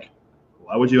he's like,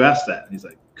 why would you ask that? And he's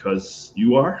like, because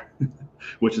you are,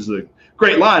 which is a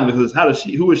great line because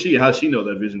who is she? How does she know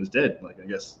that Vision is dead? Like, I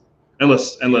guess,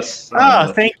 unless.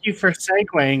 Thank you for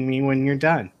segueing me when you're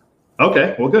done.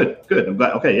 Okay, well, good. I'm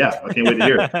glad. Okay, yeah, I can't wait to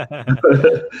hear it.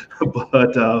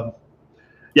 But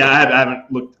yeah, I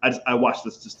haven't looked. I watched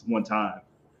this just one time,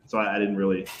 so I didn't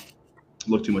really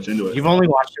look too much into it. You've only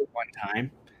watched it one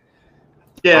time.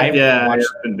 Yeah. I've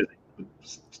been busy with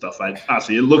stuff.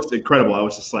 Honestly, it looks incredible. I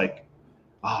was just like,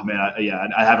 oh man,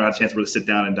 I haven't had a chance to really sit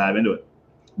down and dive into it.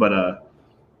 But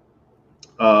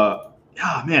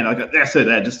yeah, man, like I said,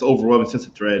 that just overwhelming sense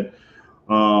of dread.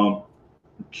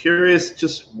 Curious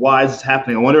just why this is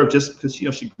happening. I wonder if just because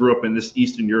she grew up in this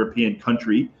Eastern European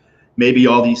country, maybe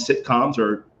all these sitcoms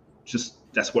are just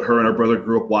that's what her and her brother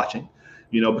grew up watching.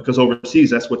 Because overseas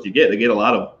that's what you get. They get a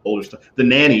lot of older stuff. The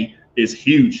Nanny is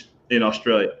huge in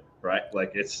Australia, right?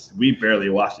 Like we barely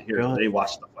watch it here. Really? They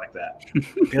watch stuff like that.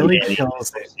 Billy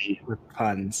kills it with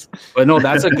puns. But no,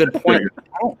 that's a good point.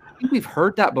 I don't think we've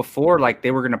heard that before. Like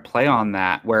they were going to play on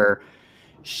that where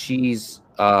she's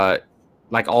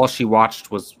like all she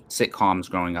watched was sitcoms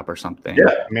growing up or something.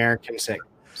 Yeah, American sitcoms.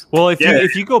 Well,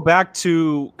 if you go back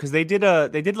to because they did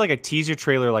like a teaser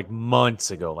trailer like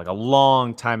months ago, like a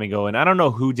long time ago, and I don't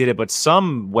know who did it, but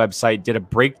some website did a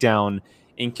breakdown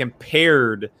and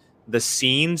compared the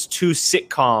scenes to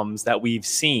sitcoms that we've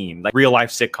seen, like real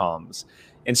life sitcoms.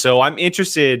 And so I'm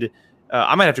interested.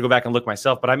 I might have to go back and look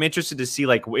myself, but I'm interested to see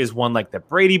like is one like the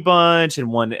Brady Bunch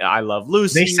and one I Love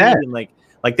Lucy, and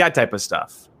like that type of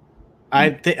stuff.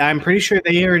 I'm pretty sure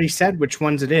they already said which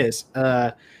ones it is.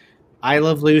 I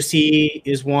Love Lucy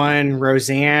is one.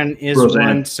 Roseanne is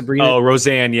one. Sabrina. Oh,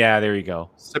 Roseanne. Yeah, there you go.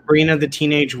 Sabrina the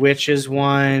Teenage Witch is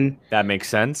one. That makes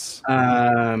sense.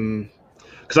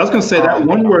 Because I was going to say that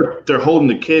one where they're holding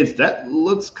the kids, that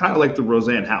looks kind of like the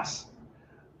Roseanne house.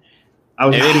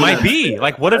 It might be.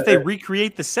 Like, what if they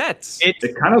recreate the sets?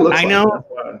 It kind of looks I know.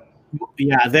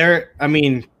 Yeah, I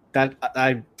mean, that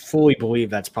I fully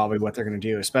believe that's probably what they're going to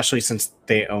do, especially since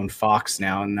they own Fox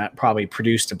now, and that probably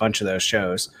produced a bunch of those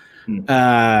shows.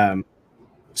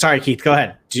 Sorry, Keith, go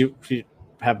ahead. Do you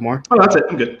have more? Oh, that's it.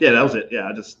 I'm good. Yeah, that was it.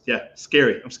 Yeah,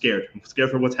 scary. I'm scared. I'm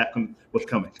scared for what's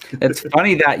coming. It's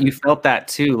funny that you felt that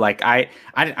too. Like I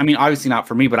mean, obviously not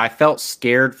for me, but I felt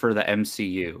scared for the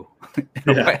MCU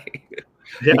in a way.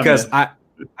 Yeah, because man.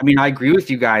 I mean, I agree with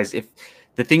you guys. If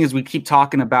the thing is, we keep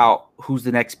talking about who's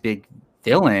the next big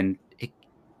villain.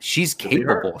 She's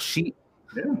capable. She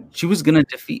was going to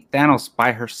defeat Thanos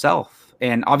by herself.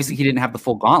 And obviously he didn't have the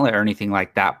full gauntlet or anything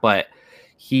like that, but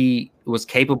he was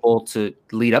capable to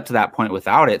lead up to that point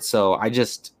without it. So I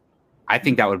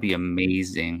think that would be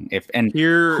amazing.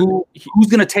 Who's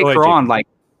going to take her on like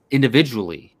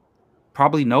individually?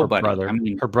 Probably nobody. I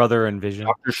mean, her brother and Vision,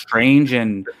 Doctor Strange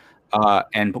and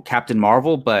Captain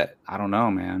Marvel, but I don't know,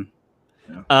 man.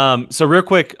 So real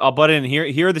quick, I'll butt in here.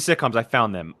 Here are the sitcoms. I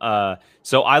found them.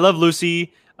 So I Love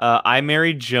Lucy, I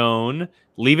Married Joan,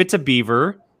 Leave It to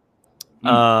Beaver,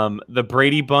 The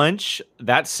Brady Bunch,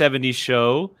 That 70s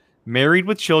Show, Married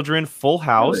with Children, Full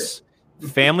House,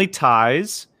 Family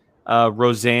Ties,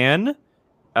 Roseanne,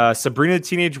 Sabrina the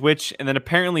Teenage Witch, and then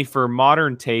apparently for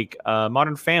modern take,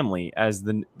 Modern Family as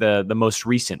the most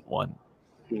recent one.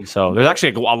 So there's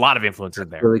actually a lot of influence in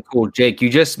there. Really cool. Jake, you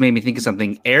just made me think of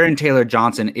something. Aaron Taylor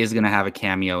Johnson is going to have a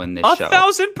cameo in this show.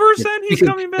 1,000% he's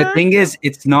coming back. The thing is,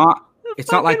 it's not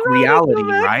like reality,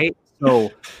 right?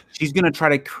 So she's going to try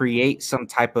to create some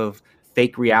type of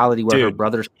fake reality where her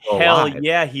brother's still alive.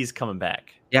 Yeah, he's coming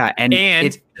back. Yeah, and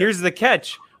here's the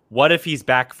catch. What if he's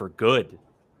back for good?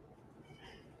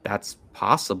 That's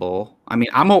possible. I mean,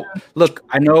 look,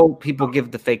 I know people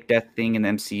give the fake death thing in the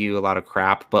MCU a lot of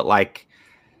crap, but like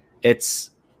it's,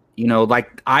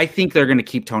 like I think they're going to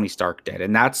keep Tony Stark dead,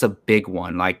 and that's a big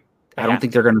one. Like, I don't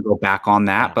think they're going to go back on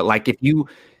that. But like, the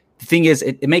thing is,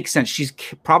 it makes sense. She's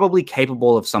probably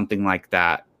capable of something like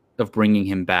that, of bringing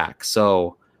him back.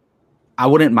 So I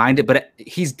wouldn't mind it, but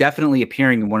he's definitely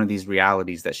appearing in one of these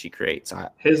realities that she creates.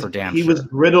 He was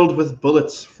riddled with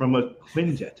bullets from a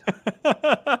Quinjet.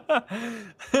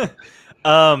 The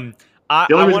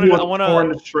only reason he was torn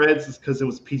to shreds is because it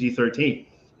was PG-13.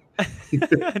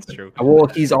 That's true. Well,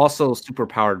 he's also a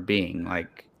superpowered being.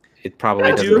 Like, it probably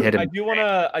doesn't hit him. I do want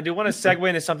to segue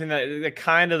into something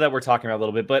that we're talking about a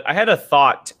little bit. But I had a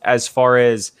thought as far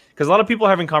as, because a lot of people are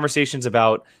having conversations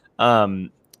about,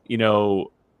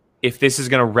 if this is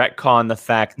going to retcon the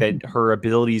fact that her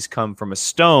abilities come from a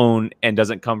stone and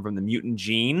doesn't come from the mutant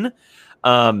gene.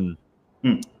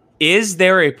 Is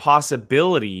there a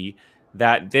possibility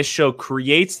that this show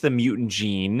creates the mutant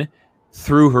gene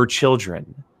through her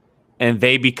children? and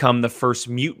they become the first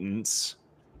mutants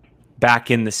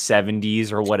back in the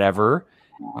 70s or whatever.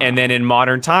 And then in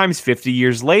modern times, 50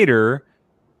 years later,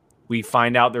 we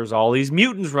find out there's all these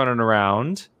mutants running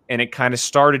around, and it kind of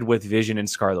started with Vision and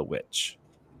Scarlet Witch.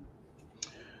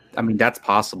 I mean, that's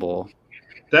possible.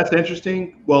 That's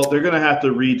interesting. Well, they're going to have to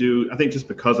redo, I think just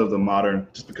because of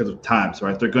times,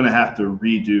 right? They're going to have to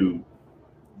redo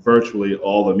virtually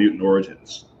all the mutant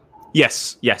origins.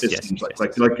 Yes. Like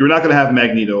you're not going to have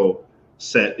Magneto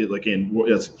set like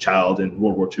as a child in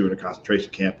World War II in a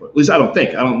concentration camp. But at least I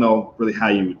don't know really how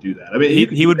you would do that. I mean,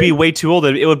 he would be way too old.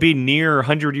 It would be near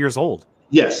 100 years old.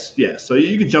 Yes. So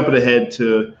you could jump it ahead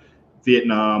to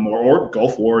Vietnam or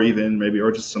Gulf War even maybe,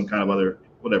 or just some kind of other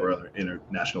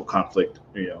international conflict.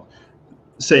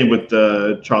 Same with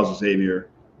Charles Xavier.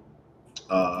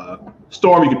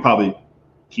 Storm, you could probably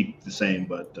keep the same,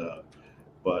 but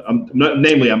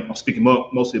I'm speaking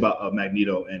mostly about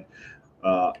Magneto. And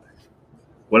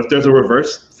what if there's a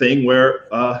reverse thing where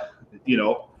what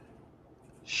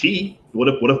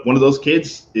if one of those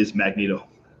kids is Magneto?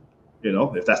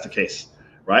 If that's the case,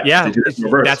 right? Yeah,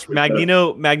 that's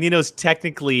Magneto. Magneto's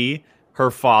technically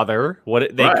her father.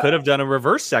 Could have done a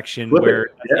reverse section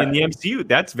in the MCU.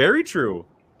 That's very true.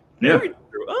 Very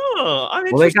true. Oh,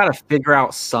 well, they got to figure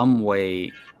out some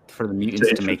way for the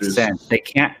mutants to make sense. They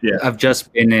can't have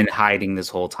just been in hiding this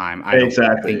whole time. I don't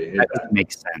think that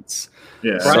makes sense.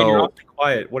 Yeah. Brian, you're awfully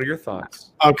quiet. What are your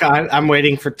thoughts? Okay, I'm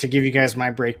waiting to give you guys my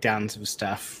breakdowns of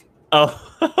stuff.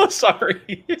 Oh,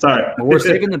 sorry. Well, we're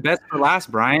saving the best for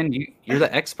last, Brian. You're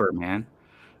the expert, man.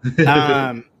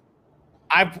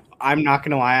 I'm not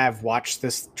gonna lie. I've watched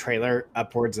this trailer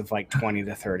upwards of like 20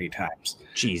 to 30 times.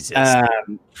 Jesus.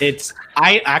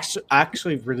 I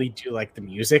actually really do like the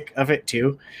music of it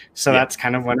too. So that's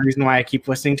kind of one reason why I keep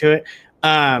listening to it.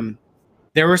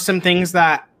 There were some things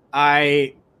that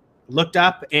I looked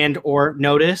up and or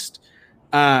noticed.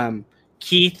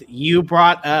 Keith, you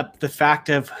brought up the fact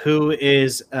of who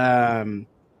is Catherine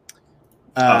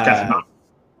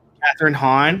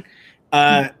Hahn.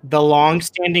 The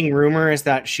long-standing rumor is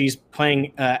that she's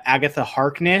playing Agatha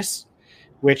Harkness,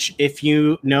 which, if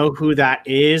you know who that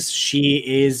is, she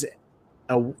is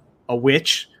a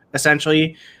witch,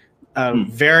 essentially, a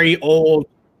very old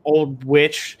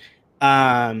witch,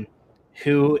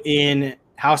 who in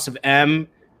House of M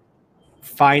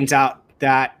finds out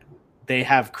that they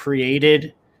have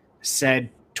created said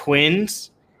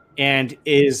twins and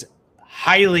is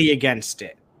highly against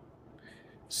it.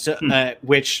 So,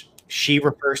 which she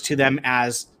refers to them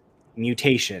as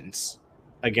mutations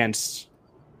against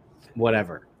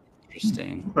whatever.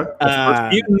 Interesting. First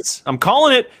mutants. I'm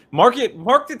calling it. Mark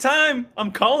the time.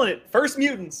 I'm calling it. First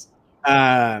mutants.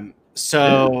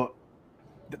 So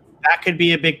that could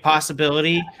be a big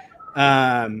possibility.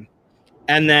 And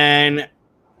then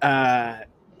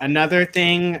another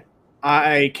thing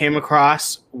I came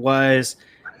across was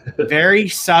very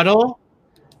subtle.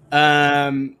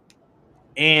 And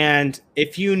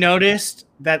if you noticed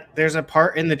that there's a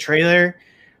part in the trailer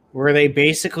where they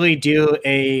basically do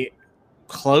a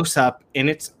close-up, and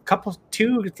it's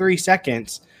 2 to 3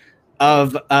 seconds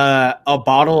of a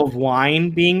bottle of wine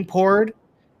being poured,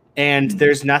 and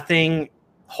there's nothing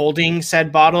holding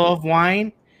said bottle of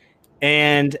wine,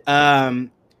 and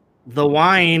the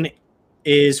wine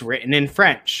is written in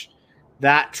French.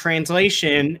 That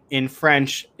translation in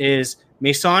French is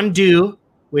Maison du,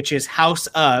 which is house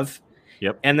of.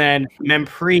 Yep. And then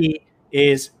Mempris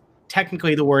is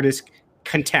technically the word is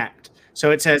contempt.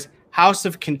 So it says House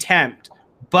of Contempt,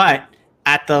 but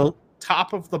at the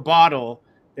top of the bottle,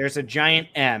 there's a giant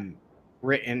M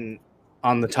written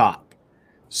on the top.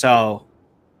 So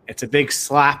it's a big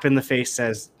slap in the face,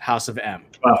 says House of M.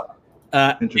 Wow.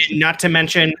 Not to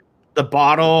mention the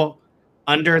bottle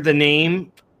under the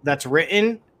name that's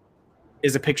written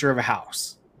is a picture of a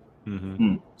house.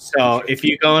 Mm-hmm. So if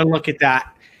you go and look at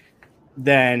that,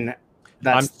 then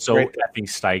that's I'm so effing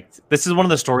psyched. This is one of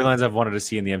the storylines I've wanted to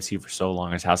see in the MCU for so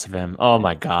long, is House of M. Oh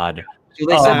my god. So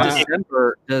they said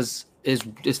December. Is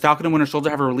Falcon and Winter Soldier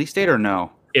have a release date or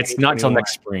no? It's not until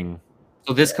next spring.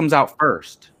 So this comes out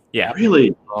first. Yeah.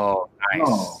 Really? Oh, nice.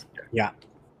 Oh. Yeah.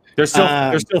 They're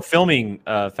still filming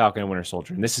Falcon and Winter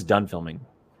Soldier, and this is done filming.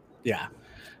 Yeah.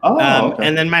 Oh. Okay.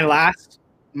 And then my last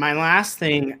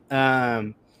thing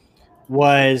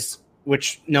was,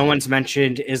 which no one's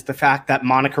mentioned, is the fact that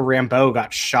Monica Rambeau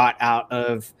got shot out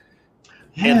of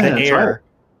the air.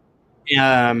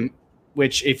 Right.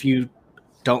 Which, if you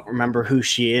don't remember who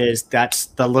she is, that's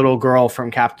the little girl from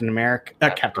Captain Marvel.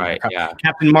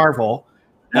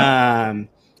 Yeah.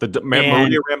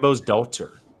 Maria Rambeau's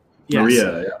daughter. Yes.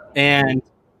 Maria, yeah.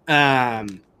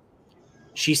 And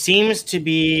she seems to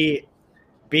be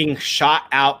being shot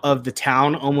out of the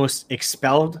town, almost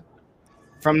expelled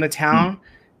from the town,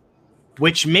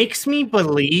 which makes me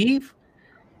believe,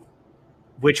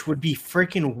 which would be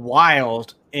freaking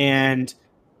wild and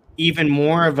even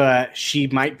more of a she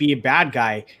might be a bad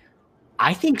guy.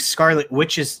 I think Scarlet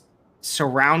Witch is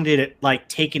surrounded, like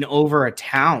taking over a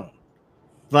town,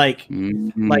 like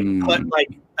put like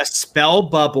a spell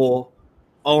bubble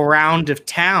around of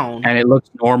town, and it looks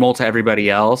normal to everybody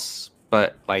else,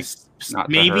 but like not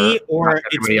maybe, to her, or not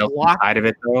it's blocked inside of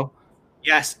it though.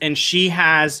 Yes, and she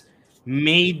has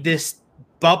made this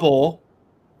bubble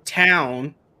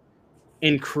town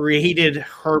and created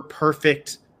her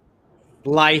perfect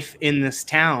life in this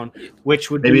town,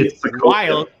 which would be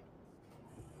wild.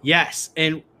 Yes,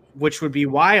 and which would be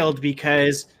wild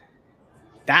because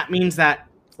that means that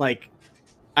like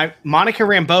Monica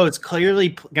Rambeau is clearly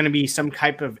going to be some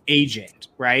type of agent,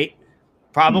 right?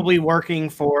 Probably working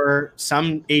for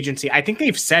some agency. I think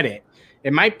they've said it.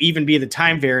 It might even be the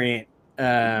Time Variant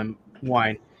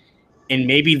one. And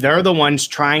maybe they're the ones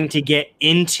trying to get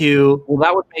into. Well,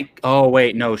 that would make. Oh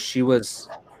wait, no,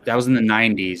 that was in the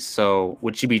 90s. So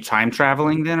would she be time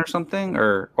traveling then, or something,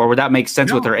 or would that make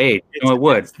sense with her age? No, it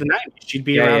would. It's the 90s. She'd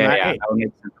be around that age. That would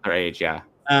make sense with her age. Yeah.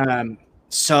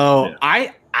 So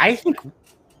I think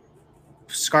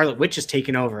Scarlet Witch is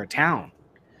taking over a town.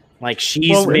 Like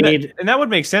she's made, and that would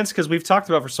make sense because we've talked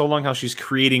about for so long how she's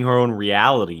creating her own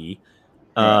reality.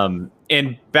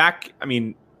 And back, I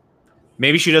mean,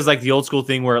 maybe she does like the old school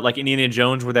thing where like Indiana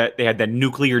Jones, where they had that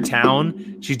nuclear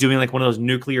town. She's doing like one of those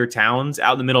nuclear towns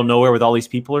out in the middle of nowhere with all these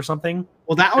people or something.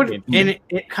 Well, that would, and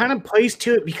it kind of plays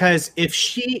to it because if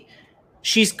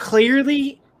she's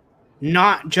clearly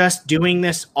not just doing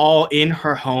this all in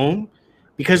her home,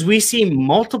 because we see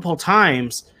multiple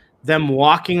times them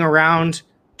walking around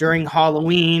during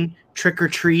Halloween,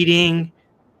 trick-or-treating,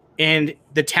 and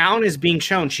the town is being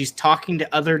shown. She's talking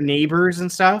to other neighbors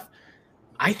and stuff.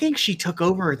 I think she took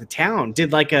over the town,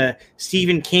 did like a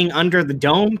Stephen King Under the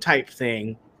Dome type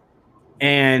thing.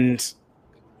 And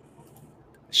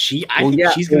she's going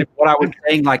to. What I was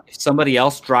saying, like if somebody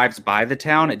else drives by the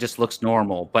town, it just looks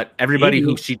normal. But everybody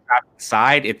who she trapped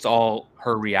inside, it's all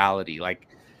her reality. Like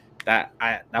that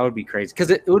would be crazy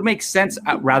because it would make sense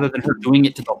rather than her doing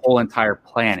it to the whole entire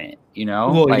planet. You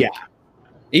know, well, like,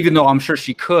 even though I'm sure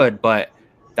she could, but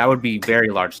that would be very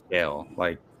large scale.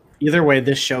 Like either way,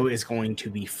 this show is going to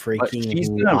be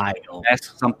freaking wild.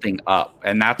 Mess something up,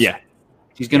 and that's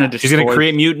she's gonna destroy. She's gonna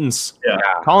create mutants. Yeah,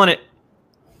 calling it.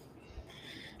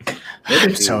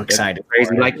 I'm so excited.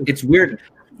 Crazy. Like it's weird.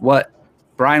 What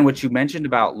Brian, what you mentioned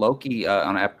about Loki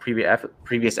on a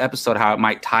previous episode, how it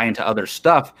might tie into other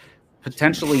stuff.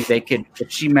 Potentially, they could, if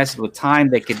she messes with time,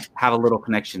 they could have a little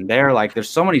connection there. Like, there's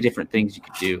so many different things you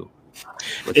could do.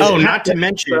 Not to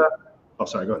mention.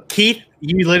 Sorry, go ahead. Keith,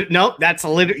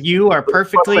 you are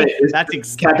perfectly. That's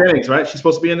exactly. Kat Dennings, right? She's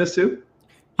supposed to be in this too.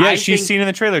 Yeah, she's seen in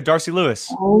the trailer. Darcy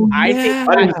Lewis. I think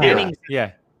Kat Dennings.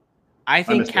 Yeah. I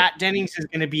think Kat Dennings is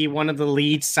going to be one of the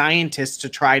lead scientists to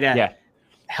try to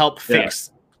help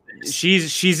fix.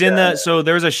 She's in the. So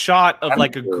there's a shot of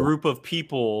like a group of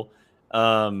people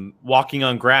walking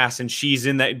on grass, and she's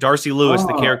in that. Darcy Lewis,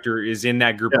 the character, is in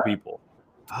that group of people.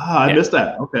 I missed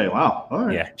that. Okay, wow. All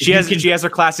right. Yeah, she has her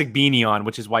classic beanie on,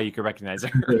 which is why you can recognize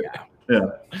her. Yeah.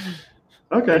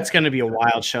 Okay. It's going to be a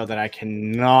wild show that I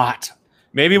cannot.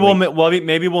 Maybe we'll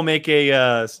make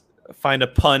a find a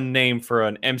pun name for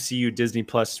an MCU Disney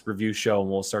Plus review show, and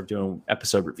we'll start doing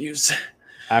episode reviews.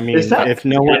 I mean, if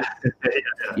no one, the thing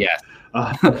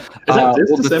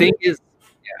is,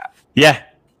 the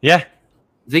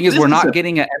thing is, we're not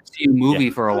getting an MCU movie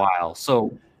for a while,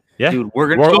 so dude,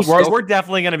 we're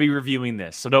definitely gonna be reviewing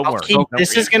this, so don't worry.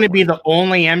 This is gonna be the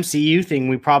only MCU thing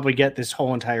we probably get this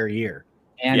whole entire year,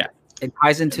 and it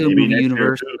ties into a movie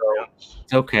universe, so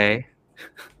it's okay.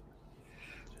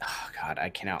 Oh God, I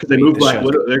cannot. Because they moved Black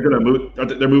Widow. They're gonna move.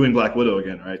 They're moving Black Widow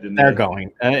again, right? They're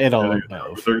going. It'll move.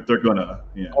 They're gonna.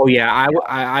 Yeah. Oh yeah,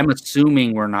 I'm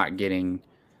assuming we're not getting.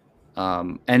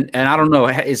 And I don't know.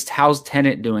 How's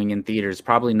Tenet doing in theaters?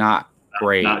 Probably not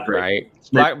great, right?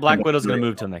 Black Widow's gonna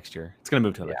move till next year. It's gonna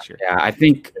move till next year. Yeah, I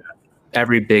think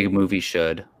every big movie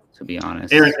should, to be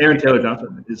honest. Aaron Taylor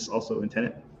Johnson is also in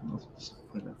Tenet.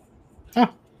 Oh,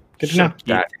 good to know.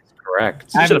 That is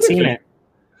correct. I haven't seen it.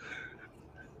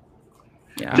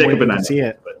 Yeah, Jacob and I see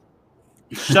it.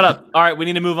 Shut up. All right, we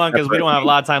need to move on because we don't have a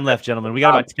lot of time left, gentlemen. We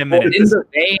got about 10 minutes. In the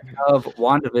vein of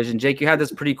WandaVision, Jake, you had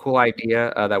this pretty cool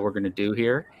idea that we're going to do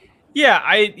here. Yeah,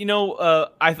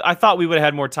 I thought we would have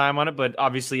had more time on it, but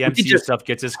obviously MCU stuff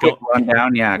gets us going.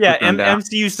 Rundown, yeah.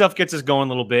 MCU stuff gets us going a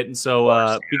little bit, and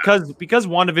so because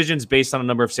WandaVision's based on a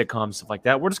number of sitcoms, stuff like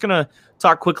that, we're just gonna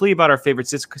talk quickly about our favorite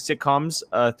sitcoms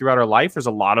throughout our life. There's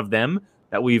a lot of them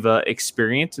that we've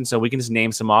experienced, and so we can just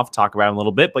name some off, talk about them a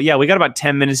little bit. But yeah, we got about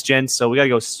 10 minutes, gents, so we got to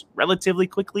go relatively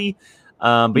quickly.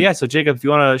 But yeah, so Jacob, if you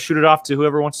want to shoot it off to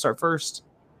whoever wants to start first.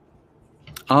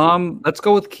 Let's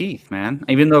go with Keith, man.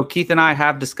 Even though Keith and I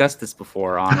have discussed this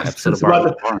before on an episode of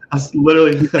Barn. I was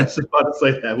literally just about to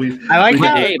say that. I like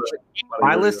how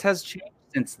my list has changed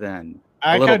since then.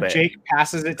 I like how Jake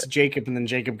passes it to Jacob, and then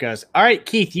Jacob goes, "All right,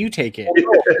 Keith, you take it."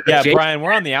 Yeah, Brian,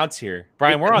 we're on the outs here.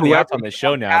 Brian, we're on the outs on this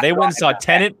show now. They went and saw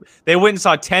Tenet. They went and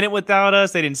saw Tenet without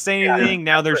us. They didn't say anything.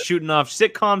 Now they're shooting off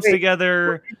sitcoms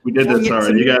together. We did this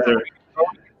already. You guys are.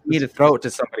 Need to throw it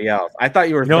to somebody else. I thought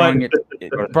you were throwing it.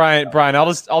 Brian,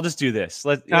 I'll just do this.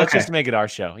 Let's just make it our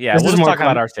show. Yeah, we'll just talk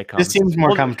about our sitcoms. This seems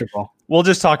more comfortable. We'll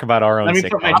just talk about our own. Let me sitcoms.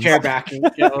 put my chair back and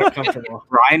get a little comfortable.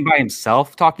 Brian by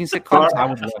himself talking sitcoms. I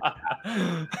would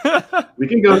love. We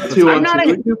can go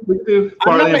 2-on-2. We do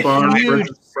Farley and Barnes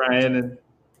versus Brian and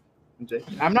Jake.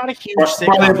 I'm not a huge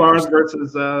Farley and Barnes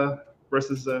versus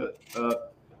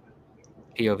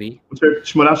POV. What's your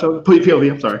Shmuel show?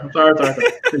 POV. I'm sorry.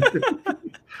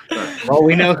 Well,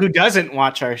 we know who doesn't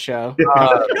watch our show.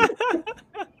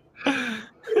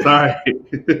 Sorry.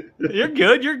 You're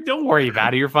good. Don't worry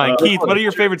about it. You're fine. Keith, what are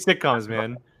your favorite sitcoms,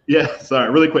 man? Yeah, sorry.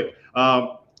 Really quick.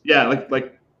 Yeah,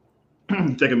 like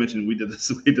Jacob mentioned, we did this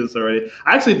already.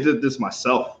 I actually did this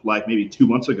myself, like maybe 2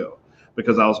 months ago,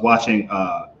 because I was watching.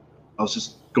 I was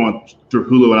just going through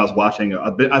Hulu and I was watching.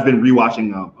 I've been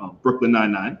rewatching Brooklyn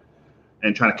Nine-Nine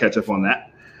and trying to catch up on that.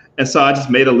 And so I just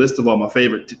made a list of all my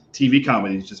favorite TV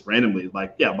comedies just randomly,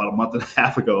 like, about a month and a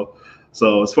half ago.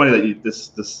 So it's funny that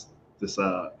this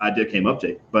idea came up,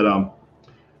 Jake. But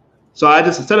so I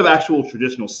just, instead of actual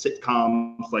traditional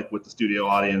sitcoms like with the studio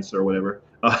audience or whatever,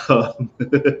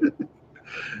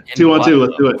 2-on-2,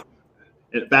 let's do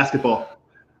it. Basketball.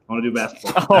 I want to do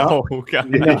basketball. Oh, God.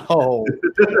 No.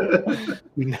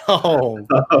 No.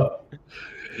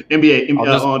 NBA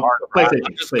on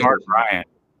PlayStation. Brian.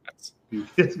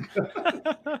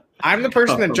 I'm the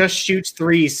person that just shoots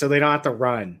threes so they don't have to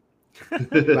run.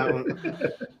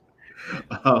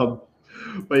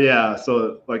 But yeah,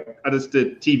 so like I just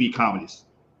did TV comedies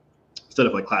instead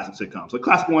of like classic sitcoms. Like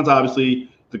classic ones, obviously,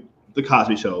 the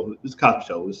Cosby Show. It's Cosby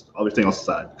Show. It's everything else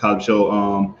aside. Cosby Show.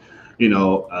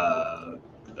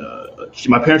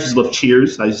 My parents just loved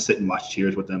Cheers. I used to sit and watch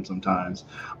Cheers with them sometimes.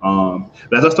 But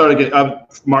as I started getting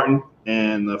Martin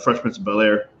and the Fresh Prince of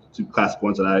Bel-Air, two classic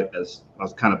ones that as I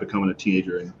was kind of becoming a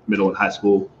teenager in middle and high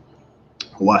school,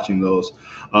 watching those.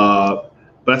 But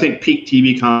I think peak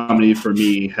TV comedy for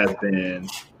me has been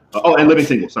and Living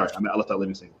Single. Sorry, I left out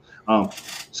Living Single.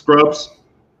 Scrubs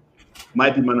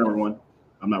might be my number one.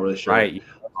 I'm not really sure. Right.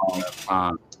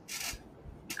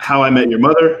 How I Met Your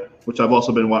Mother, which I've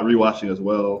also been rewatching as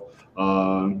well.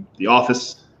 The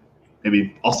Office,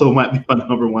 maybe also might be my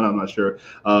number one. I'm not sure.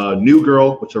 New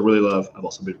Girl, which I really love. I've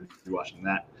also been rewatching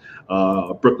that.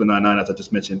 Brooklyn Nine-Nine, as I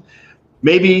just mentioned.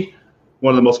 Maybe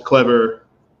one of the most clever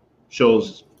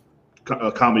shows,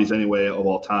 comedies anyway, of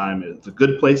all time is The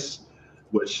Good Place,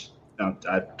 which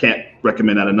I can't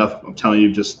recommend that enough. I'm telling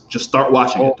you, just start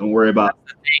watching it. Don't worry about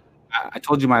it. I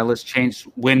told you my list changed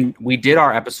when we did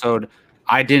our episode.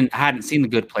 I hadn't seen The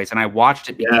Good Place, and I watched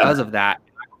it because of that.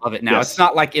 I love it now. It's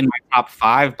not like in my top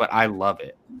 5, but I love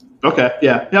it. Okay,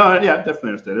 yeah, definitely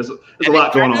understand. There's a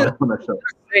lot going on that show.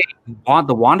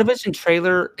 The WandaVision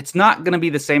trailer, it's not going to be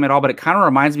the same at all, but it kind of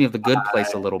reminds me of The Good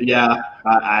Place a little bit. Yeah,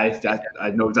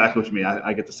 I know exactly what you mean.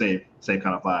 I get the same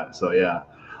kind of vibe. So yeah,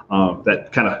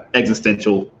 that kind of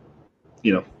existential,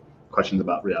 questions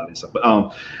about reality and stuff. But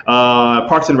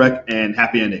Parks and Rec and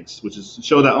Happy Endings, which is a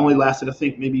show that only lasted, I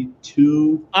think, maybe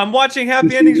 2. I'm watching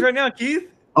Happy Endings right now, Keith.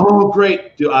 Oh,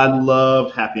 great, dude! I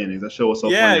loved Happy Endings. That show was so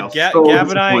funny.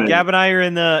 Gab and I are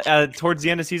in the towards the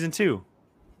end of season 2.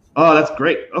 Oh, that's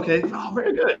great. Okay. Oh,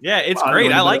 very good. Yeah, it's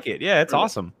great. I like it. Yeah, it's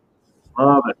awesome.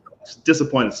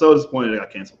 Disappointed. So disappointed it got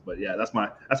canceled. But yeah, that's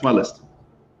my list.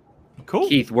 Cool.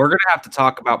 Keith, we're gonna have to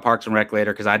talk about Parks and Rec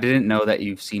later because I didn't know that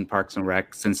you've seen Parks and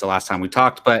Rec since the last time we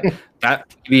talked. But that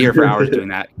could be here for hours doing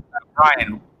that.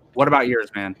 Brian, what about yours,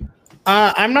 man?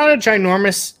 I'm not a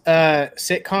ginormous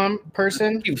sitcom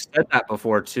person. You've said that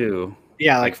before too.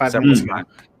 Yeah, like 5 minutes ago.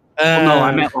 No,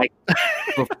 I meant like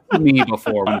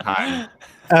before one time.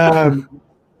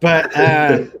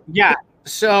 Yeah.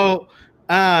 So,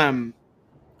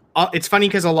 it's funny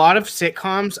because a lot of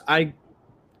sitcoms I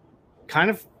kind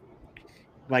of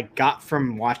like got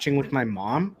from watching with my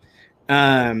mom.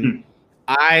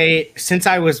 Since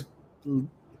I was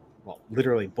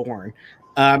literally born,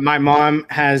 my mom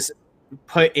has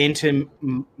put into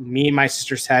me and my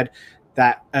sister's head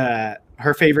that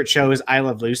her favorite show is I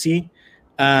Love Lucy.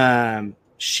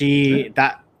 She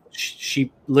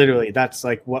literally, that's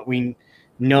like what we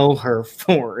know her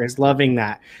for, is loving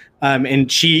that.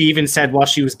 And she even said while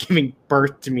she was giving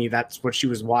birth to me, that's what she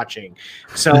was watching.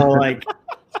 So like,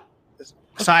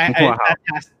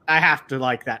 I have to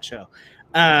like that show.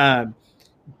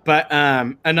 But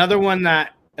another one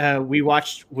that we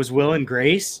watched was Will and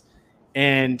Grace,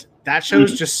 and that show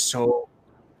is just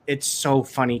it's so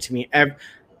funny to me.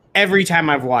 Every time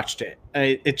I've watched it,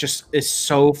 it just is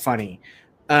so funny.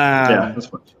 Yeah, that's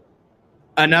fun.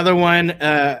 Another one,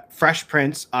 Fresh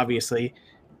Prince, obviously.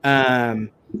 And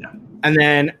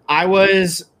then I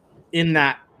was in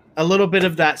a little bit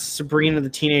of that Sabrina the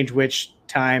Teenage Witch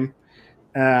time.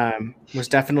 Was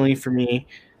definitely for me.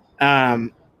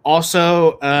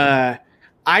 Also, I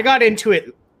got into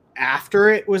it after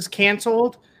it was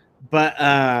canceled, but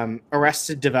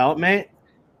Arrested Development.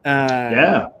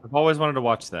 I've always wanted to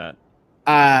watch that.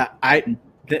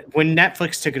 When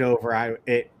Netflix took it over,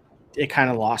 it kind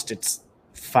of lost its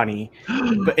funny,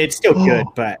 but it's still good.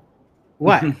 But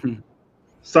what?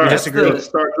 Sorry, Star Drew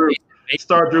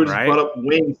just brought up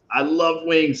Wings. I love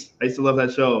Wings. I used to love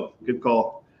that show. Good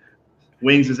call.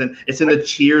 Wings is in the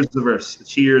Cheers-verse, the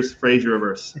Cheers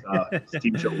Frasier-verse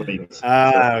TV show Wings.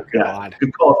 God. Yeah,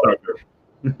 good call, Star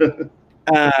Drew.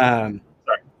 Sorry.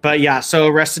 But yeah, so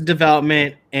Arrested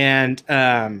Development and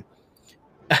I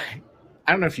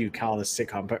don't know if you call this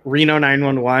sitcom, but Reno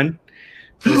 911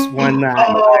 is one that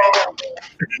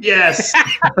yes.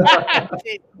 I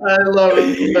love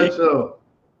that show.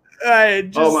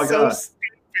 Just oh my God. Stupid,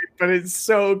 but it's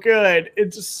so good.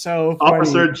 It's just so funny.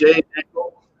 Officer J.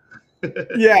 Ankle.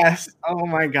 Yes. Oh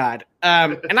my God.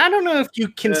 And I don't know if you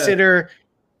consider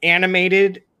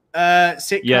animated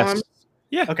sitcoms. Yes.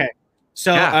 Yeah. Okay.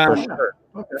 So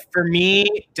for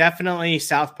me, definitely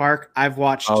South Park. I've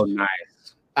watched. Oh, nice.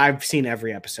 I've seen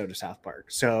every episode of South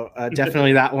Park. So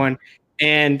definitely that one.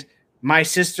 And my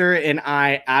sister and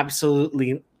I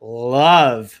absolutely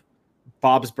love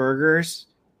Bob's Burgers.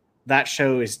 That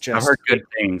show is just. I've heard good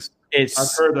things. I've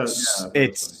heard that. Yeah,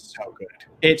 it's so good.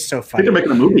 It's so I funny. think they're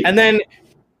making a movie. And then,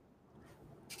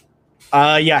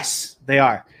 yes, they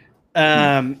are.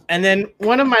 And then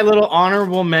one of my little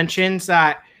honorable mentions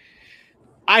that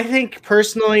I think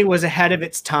personally was ahead of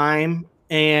its time,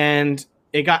 and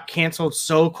it got canceled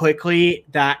so quickly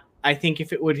that I think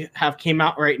if it would have came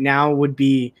out right now would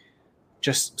be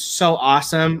just so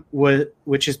awesome,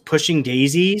 which is Pushing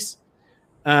Daisies.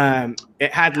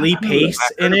 It had Lee Pace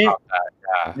in it.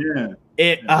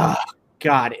 Yeah.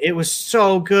 God, it was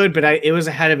so good, but it was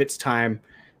ahead of its time.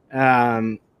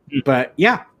 But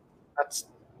yeah,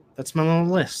 that's my little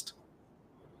list.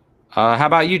 How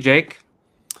about you, Jake?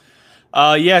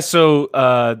 So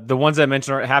the ones I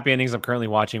mentioned are Happy Endings I'm currently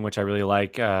watching, which I really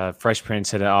like. Fresh Prince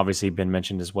had obviously been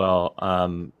mentioned as well.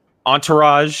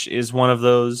 Entourage is one of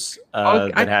those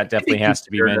that definitely has to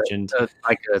be mentioned.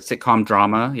 Like a sitcom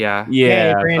drama, yeah.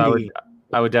 Yeah,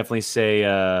 I would definitely say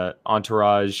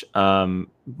Entourage.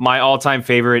 My all-time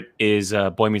favorite is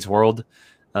Boy Meets World.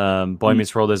 Boy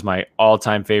Meets World is my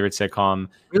all-time favorite sitcom.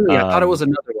 Really, I thought it was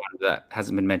another one that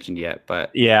hasn't been mentioned yet,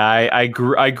 but yeah, I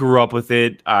grew up with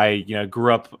it. I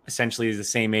grew up essentially as the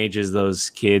same age as those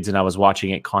kids, and I was watching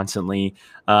it constantly.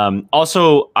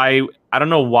 Also, I don't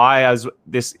know why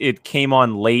it came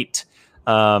on late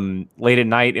at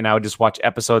night, and I would just watch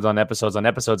episodes on episodes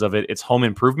of it. It's Home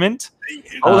Improvement.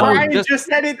 I just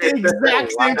said it the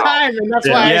exact same time, and that's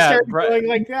why I started going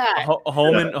like that.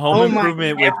 Home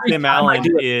Improvement with Tim Allen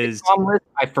is.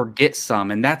 I forget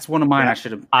some, and that's one of mine. I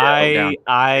should have.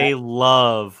 I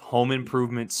love Home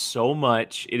Improvement so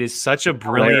much. It is such a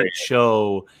brilliant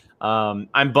show.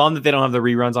 I'm bummed that they don't have the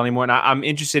reruns anymore, and I'm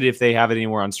interested if they have it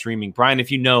anywhere on streaming. Brian,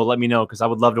 if you know, let me know, because I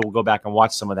would love to go back and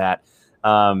watch some of that.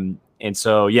 And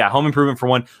so, yeah, Home Improvement for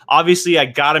one. Obviously, I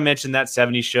got to mention that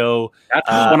 70s show. That's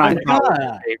one I can pop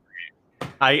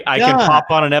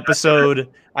on an episode.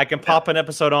 I can pop an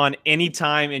episode on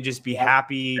anytime and just be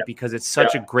happy because it's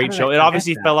such a great show. It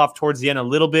obviously fell off towards the end a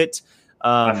little bit.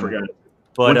 I forgot it.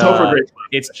 But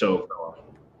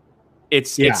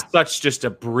it's such just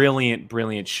a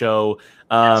brilliant show.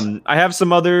 I have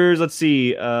some others. Let's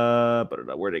see.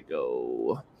 Where'd it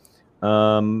go?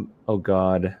 Oh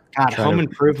God, Home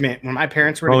Improvement. When my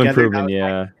parents were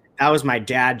together, that was my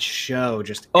dad's show.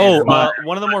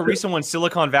 One of the more recent ones,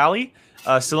 Silicon Valley.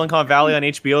 Silicon Valley on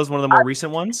HBO is one of the more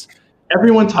recent ones.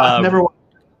 Everyone talks. Never.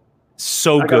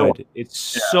 So good.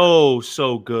 It's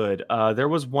so good. There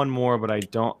was one more, but I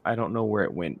don't know where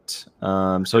it went.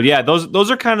 So yeah, those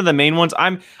are kind of the main ones.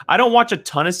 I don't watch a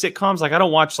ton of sitcoms. Like I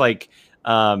don't watch like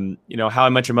How I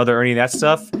Met Your Mother or any of that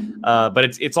stuff. But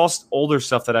it's all older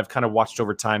stuff that I've kind of watched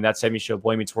over time. That 70 Show,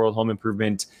 Boy Meets World, Home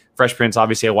Improvement, Fresh Prince.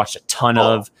 Obviously, I watched a ton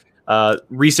of.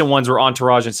 Recent ones were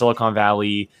Entourage and Silicon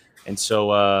Valley. And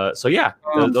so yeah,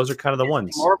 those are kind of the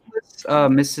ones.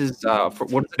 Mrs.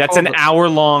 That's an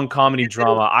hour-long comedy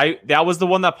drama. That was the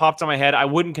one that popped on my head. I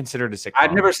wouldn't consider it a sitcom.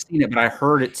 I've never seen it, but I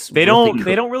heard it's. They don't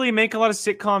really make a lot of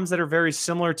sitcoms that are very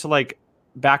similar to like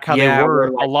back how they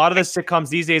were. Like, a lot of the sitcoms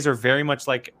these days are very much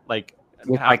like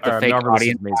with like the fake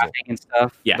audience and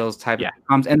stuff. Yeah, those type of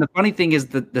sitcoms. And the funny thing is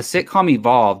the sitcom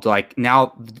evolved. Like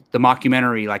now the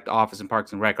mockumentary, like The Office and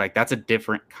Parks and Rec, like that's a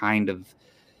different kind of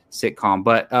sitcom.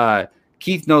 But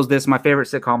Keith knows this. My favorite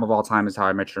sitcom of all time is How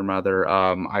I Met Your Mother.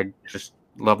 I just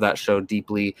love that show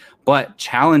deeply. But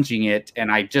challenging it,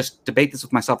 and I just debate this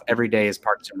with myself every day, is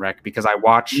Parks and Rec, because I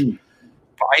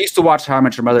used to watch How I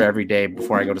Met Your Mother every day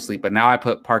before I go to sleep, but now I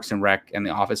put Parks and Rec and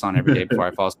The Office on every day before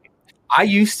I fall asleep. I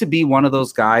used to be one of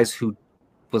those guys who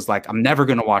was like, I'm never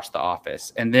going to watch The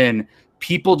Office. And then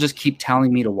people just keep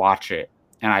telling me to watch it.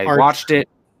 And I watched it,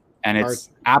 and it's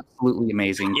absolutely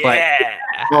amazing. Yeah.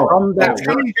 But it's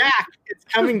coming back. It's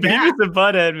coming back. Beavis and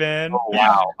Butthead, man.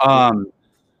 Oh, wow.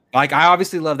 Like I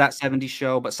obviously love that 70s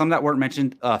Show, but some that weren't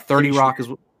mentioned. 30 Rock is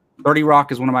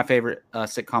one of my favorite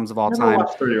sitcoms of all time.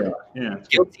 30 Rock. Yeah.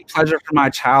 Guilty pleasure from my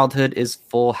childhood is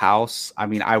Full House. I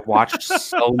mean, I watched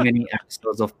so many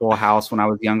episodes of Full House when I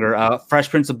was younger. Fresh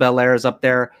Prince of Bel-Air is up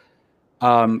there.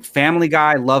 Family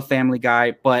Guy, love Family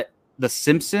Guy, but The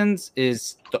Simpsons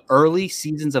the early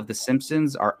seasons of The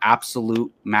Simpsons are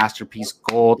absolute masterpiece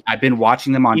gold. I've been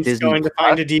watching them on Disney. He's going to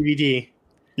find a DVD.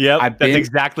 Yep, that's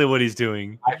exactly what he's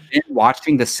doing. I've been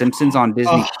watching The Simpsons on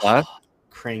Disney Plus.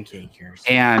 Cranky ears.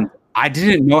 And I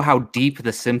didn't know how deep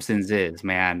The Simpsons is,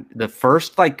 man. The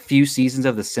first few seasons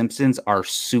of The Simpsons are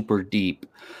super deep.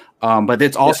 But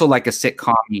it's also like a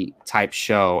sitcom type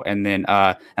show. And then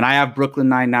and I have Brooklyn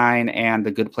Nine-Nine and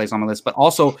The Good Place on my list, but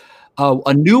also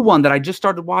a new one that I just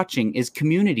started watching is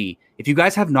Community. If you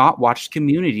guys have not watched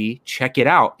Community, check it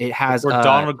out. It has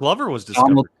Donald Glover was discovered.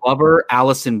 Donald Glover,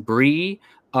 Allison Brie,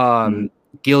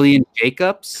 Gillian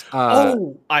Jacobs. I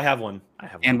have one.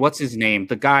 And what's his name?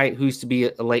 The guy who used to be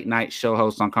a late night show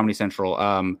host on Comedy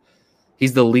Central.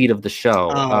 He's the lead of the show.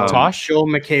 Tosh? Joel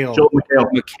McHale.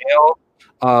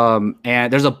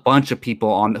 And there's a bunch of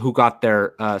people who got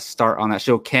their start on that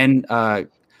show. Ken,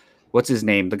 what's his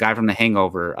name? The guy from The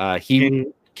Hangover.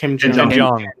 Kim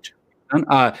Jong.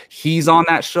 He's on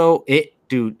that show.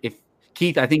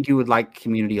 Keith, I think you would like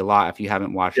Community a lot if you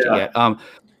haven't watched it yet.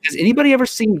 Has anybody ever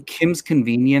seen Kim's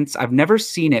Convenience? I've never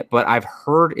seen it, but I've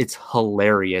heard it's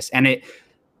hilarious. And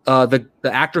the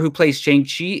actor who plays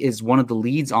Shang-Chi is one of the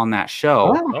leads on that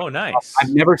show. Oh, nice.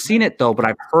 I've never seen it though, but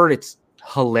I've heard it's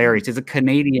hilarious. It's a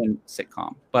Canadian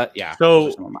sitcom, but yeah.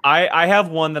 So I have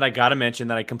one that I got to mention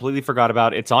that I completely forgot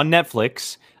about. It's on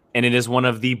Netflix, and it is one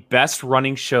of the best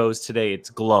running shows today.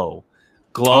 It's Glow.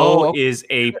 Glow is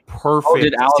a perfect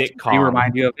did Allison sitcom. Brie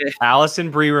remind you of it? Allison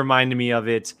Brie reminded me of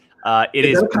it. It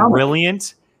is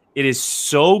brilliant. It is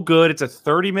so good. It's a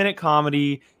 30-minute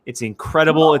comedy. It's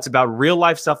incredible. It's about real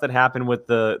life stuff that happened with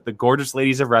the gorgeous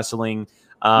ladies of wrestling.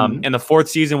 And the 4th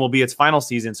season will be its final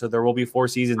season. So there will be 4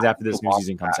 seasons after this new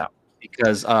season comes out.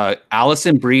 Because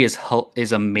Allison Brie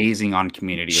is amazing on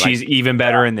Community. She's even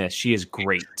better in this. She is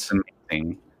great.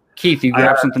 Amazing. Keith, you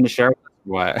grab something to share?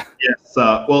 What? Yes.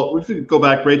 Well, if we could go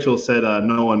back, Rachel said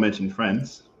no one mentioned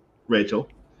Friends. Rachel.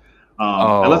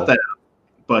 I left that out.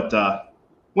 But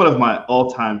one of my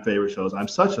all-time favorite shows. I'm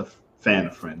such a fan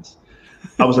of Friends.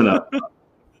 I was in a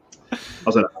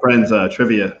Friends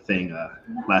trivia thing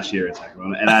last year in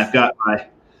Sacramento, and I've got my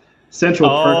central.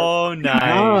 Oh,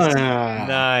 nice,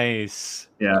 nice.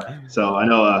 Yeah, so I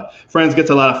know Friends gets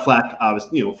a lot of flack,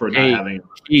 obviously, for not having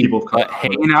people come.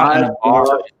 Hanging out in a bar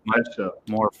is much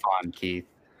more fun, Keith.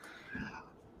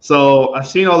 So I've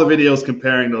seen all the videos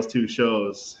comparing those two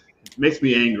shows. It makes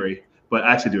me angry, but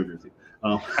I actually do agree with you.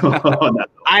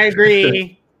 I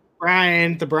agree.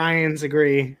 The Bryans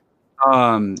agree.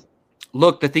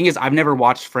 Look, the thing is, I've never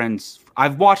watched Friends.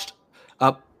 I've watched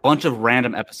a bunch of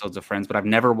random episodes of Friends, but I've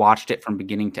never watched it from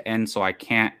beginning to end, so I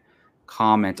can't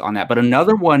comment on that. But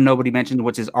another one nobody mentioned,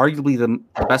 which is arguably the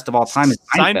best of all time, is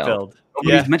Seinfeld.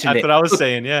 Yeah, that's what I was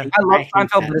saying. Yeah, I love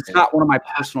Seinfeld, but it's not one of my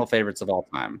personal favorites of all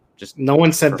time. Just no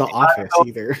one said The Office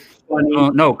either.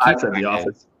 No, I said The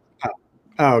Office.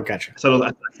 Oh, gotcha. So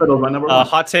I settled my number one.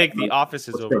 Hot take: The Office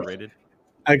is overrated.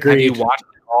 Agreed. Have you watched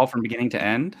it all from beginning to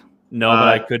end? No, but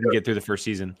I couldn't get through the first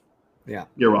season. Yeah,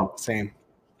 you're wrong. Same.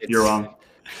 You're wrong.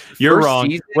 You're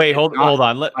wrong. Wait, hold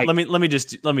on. Let me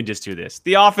just do this.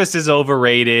 The Office is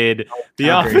overrated.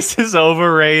 The Office is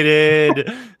overrated.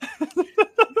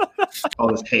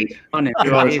 All this hate.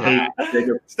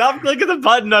 Stop clicking the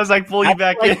button. I was like, pull you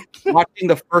back in. Watching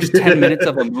the first 10 minutes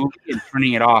of a movie and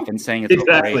turning it off and saying it's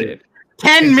overrated.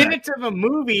 10 minutes of a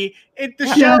movie. The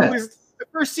show is the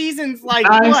first season's like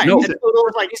what? No, it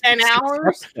was like 10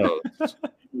 hours.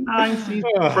 9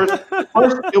 seasons. First,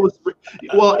 it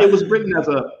was written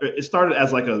it started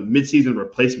as like a mid-season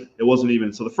replacement. It wasn't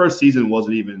even, so the first season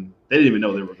wasn't even, they didn't even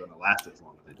know they were going to last as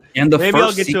long as they did. And maybe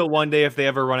I'll get to it one day if they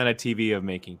ever run out of TV of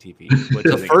making TV.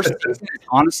 The first season is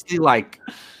honestly like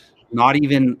not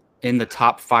even in the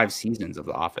top 5 seasons of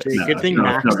The Office. Good thing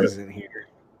Max isn't here.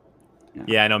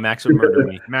 Yeah, I know Max would murder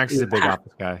me. Max is a big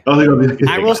Office guy.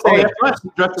 I will say,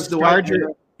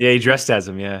 he dressed as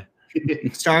him. Yeah.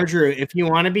 Star Drew, if you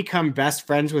want to become best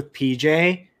friends with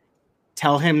PJ,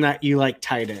 tell him that you like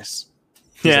Titus.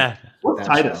 Yeah. What's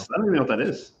Titus? I don't even know what that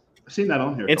is. I've seen that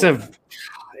on here. It's a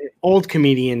old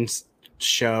comedian's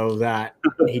show that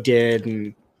he did,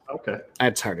 and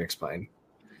it's hard to explain.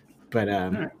 But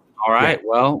all right. Yeah.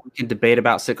 Well, we can debate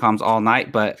about sitcoms all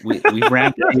night, but we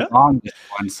ran pretty long this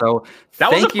one. So that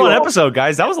was a fun episode,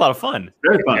 guys. That was a lot of fun.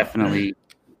 Very fun.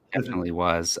 Definitely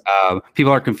was.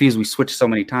 People are confused. We switched so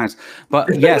many times.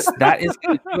 But yes, that is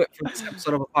going to do it for this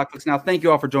episode of Apocalypse Now. Thank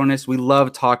you all for joining us. We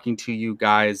love talking to you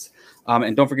guys.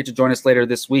 And don't forget to join us later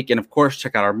this week. And of course,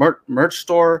 check out our merch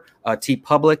store,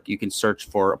 TeePublic. You can search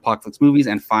for Apocalypse Movies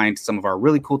and find some of our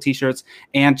really cool t-shirts.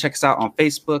 And check us out on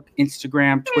Facebook,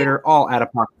 Instagram, Twitter, all at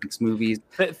Apocalypse Movies.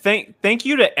 Thank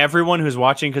you to everyone who's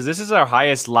watching, because this is our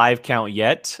highest live count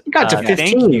yet. You got to 15.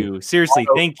 Thank you. Seriously,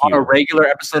 thank you. On a regular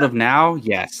episode of Now,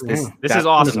 yes. This is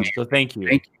awesome. So thank you.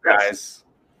 Thank you, guys.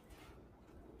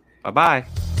 Bye-bye.